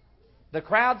 The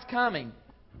crowd's coming.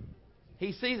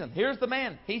 He sees him. Here's the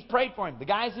man. He's prayed for him. The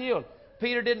guy's healed.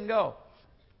 Peter didn't go.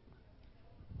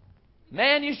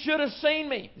 Man, you should have seen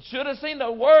me. You should have seen the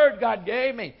word God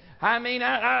gave me. I mean,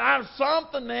 I'm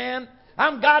something, man.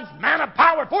 I'm God's man of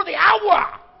power for the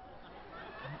hour.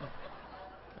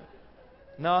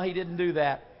 No, he didn't do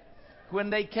that.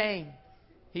 When they came,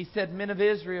 he said, Men of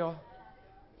Israel,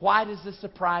 why does this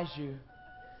surprise you?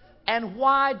 And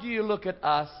why do you look at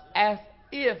us as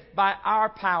if by our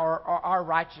power or our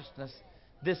righteousness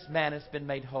this man has been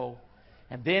made whole?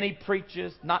 And then he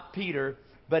preaches, not Peter,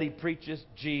 but he preaches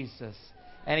Jesus.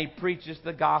 And he preaches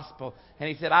the gospel. And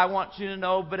he said, I want you to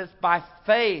know, but it's by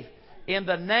faith in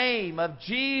the name of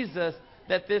Jesus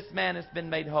that this man has been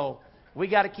made whole. We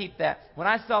got to keep that. When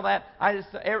I saw that,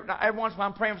 every once in a while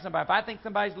I'm praying for somebody. If I think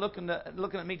somebody's looking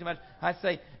at me too much, I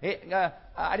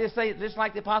just say, just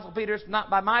like the Apostle Peter, it's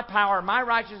not by my power or my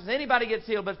righteousness anybody gets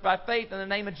healed, but it's by faith in the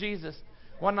name of Jesus.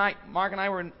 One night, Mark and I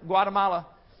were in Guatemala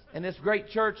in this great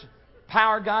church.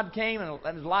 Power of God came,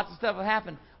 and lots of stuff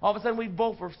happened. All of a sudden, we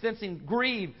both were sensing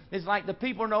grief. It's like the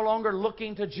people are no longer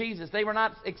looking to Jesus. They were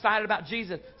not excited about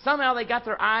Jesus. Somehow they got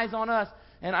their eyes on us.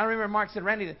 And I remember Mark said,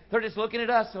 Randy, they're just looking at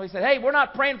us. So he said, hey, we're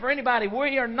not praying for anybody.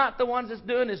 We are not the ones that's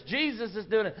doing this. Jesus is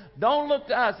doing it. Don't look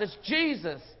to us. It's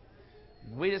Jesus.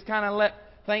 We just kind of let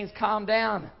things calm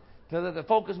down so that the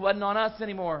focus wasn't on us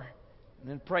anymore. And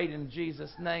then prayed in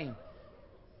Jesus' name.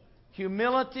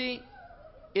 Humility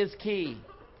is key.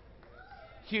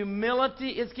 Humility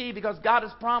is key, because God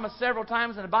has promised several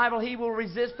times in the Bible He will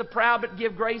resist the proud but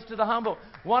give grace to the humble.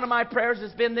 One of my prayers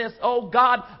has been this: oh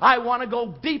God, I want to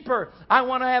go deeper. I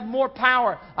want to have more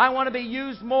power. I want to be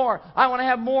used more. I want to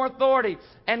have more authority.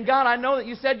 And God, I know that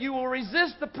You said You will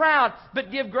resist the proud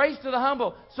but give grace to the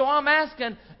humble. So I'm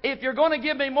asking, if You're going to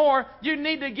give me more, You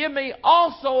need to give me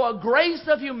also a grace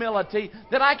of humility,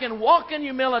 that I can walk in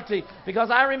humility.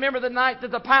 Because I remember the night that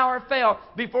the power fell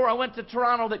before I went to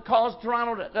Toronto, that caused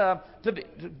Toronto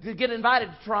to get invited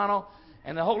to Toronto.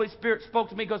 And the Holy Spirit spoke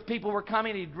to me, because people were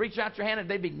coming. He'd reach out your hand and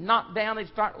they'd be knocked down. They'd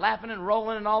start laughing and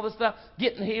rolling and all this stuff,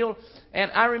 getting healed.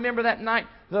 And I remember that night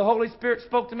the Holy Spirit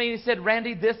spoke to me and He said,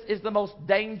 Randy, this is the most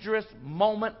dangerous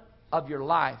moment of your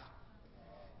life.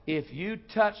 If you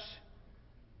touch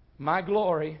My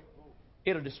glory,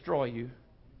 it'll destroy you.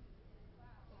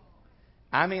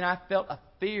 I mean, I felt a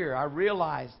fear. I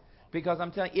realized, because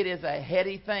I'm telling you, it is a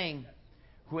heady thing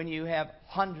when you have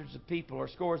hundreds of people or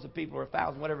scores of people or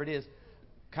 1,000, whatever it is,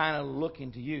 kind of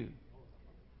looking to you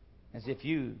as if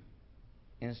you,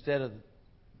 instead of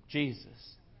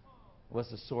Jesus, was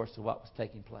the source of what was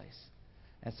taking place.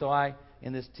 And so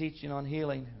in this teaching on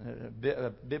healing, a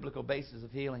biblical basis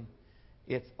of healing,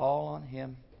 it's all on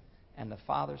Him and the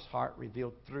Father's heart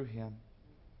revealed through Him.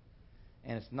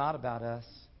 And it's not about us.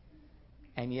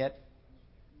 And yet,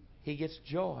 He gets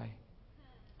joy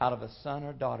out of a son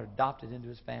or daughter adopted into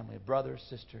His family, a brother or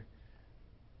sister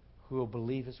who will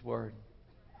believe His word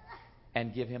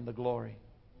and give Him the glory.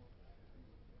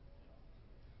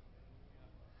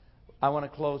 I want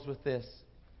to close with this.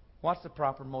 What's the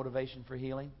proper motivation for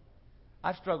healing?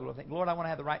 I've struggled with it. Lord, I want to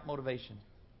have the right motivation.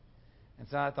 And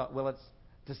so I thought, well, it's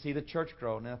to see the church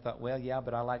grow. And then I thought, well, yeah,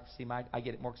 but I like to see I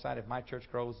get more excited if my church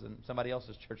grows than somebody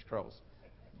else's church grows.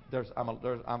 There's a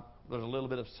little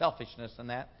bit of selfishness in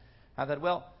that. I thought,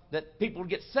 well, that people would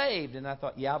get saved. And I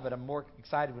thought, yeah, but I'm more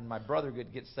excited when my brother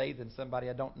gets saved than somebody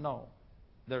I don't know.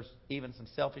 There's even some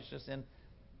selfishness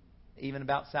even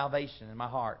about salvation in my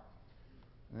heart.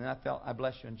 And then I felt, I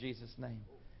bless you in Jesus' name.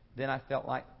 Then I felt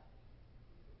like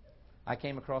I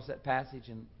came across that passage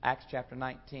in Acts chapter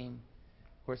 19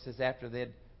 where it says after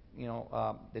they'd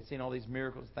seen all these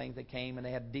miracles, things, they came and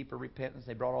they had deeper repentance.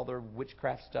 They brought all their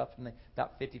witchcraft stuff and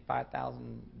about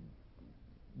 55,000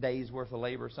 days worth of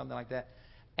labor or something like that.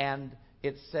 And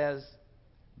it says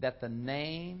that the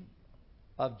name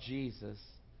of Jesus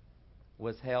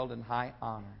was held in high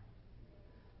honor.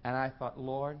 And I thought,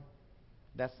 Lord,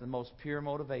 that's the most pure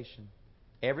motivation.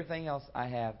 Everything else I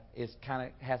have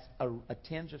has a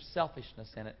tinge of selfishness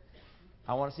in it.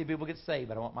 I want to see people get saved,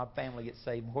 but I want my family to get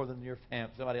saved more than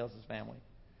somebody else's family.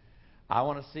 I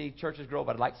want to see churches grow,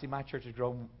 but I'd like to see my churches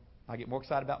grow. I get more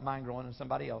excited about mine growing than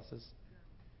somebody else's.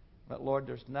 But Lord,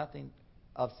 there's nothing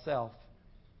of self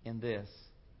in this.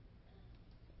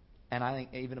 And I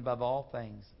think even above all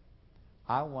things,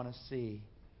 I want to see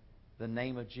the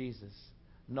name of Jesus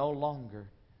no longer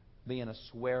being a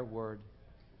swear word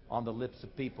on the lips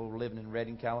of people living in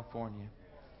Redding, California.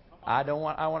 I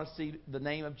want to see the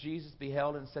name of Jesus be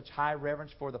held in such high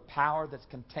reverence for the power that's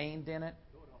contained in it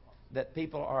that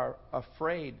people are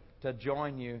afraid to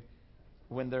join you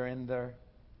when they're in their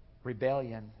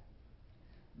rebellion.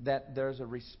 That there's a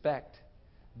respect.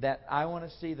 That I want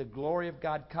to see the glory of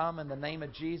God come in the name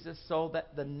of Jesus so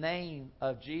that the name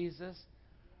of Jesus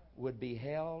would be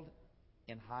held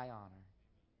in high honor.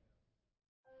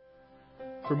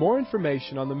 For more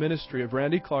information on the ministry of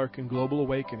Randy Clark and Global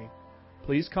Awakening,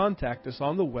 please contact us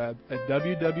on the web at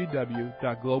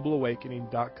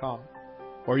www.globalawakening.com,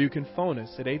 or you can phone us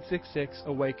at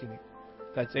 866-AWAKENING.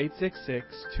 That's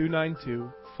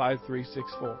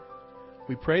 866-292-5364.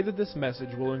 We pray that this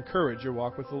message will encourage your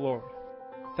walk with the Lord.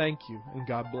 Thank you, and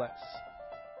God bless.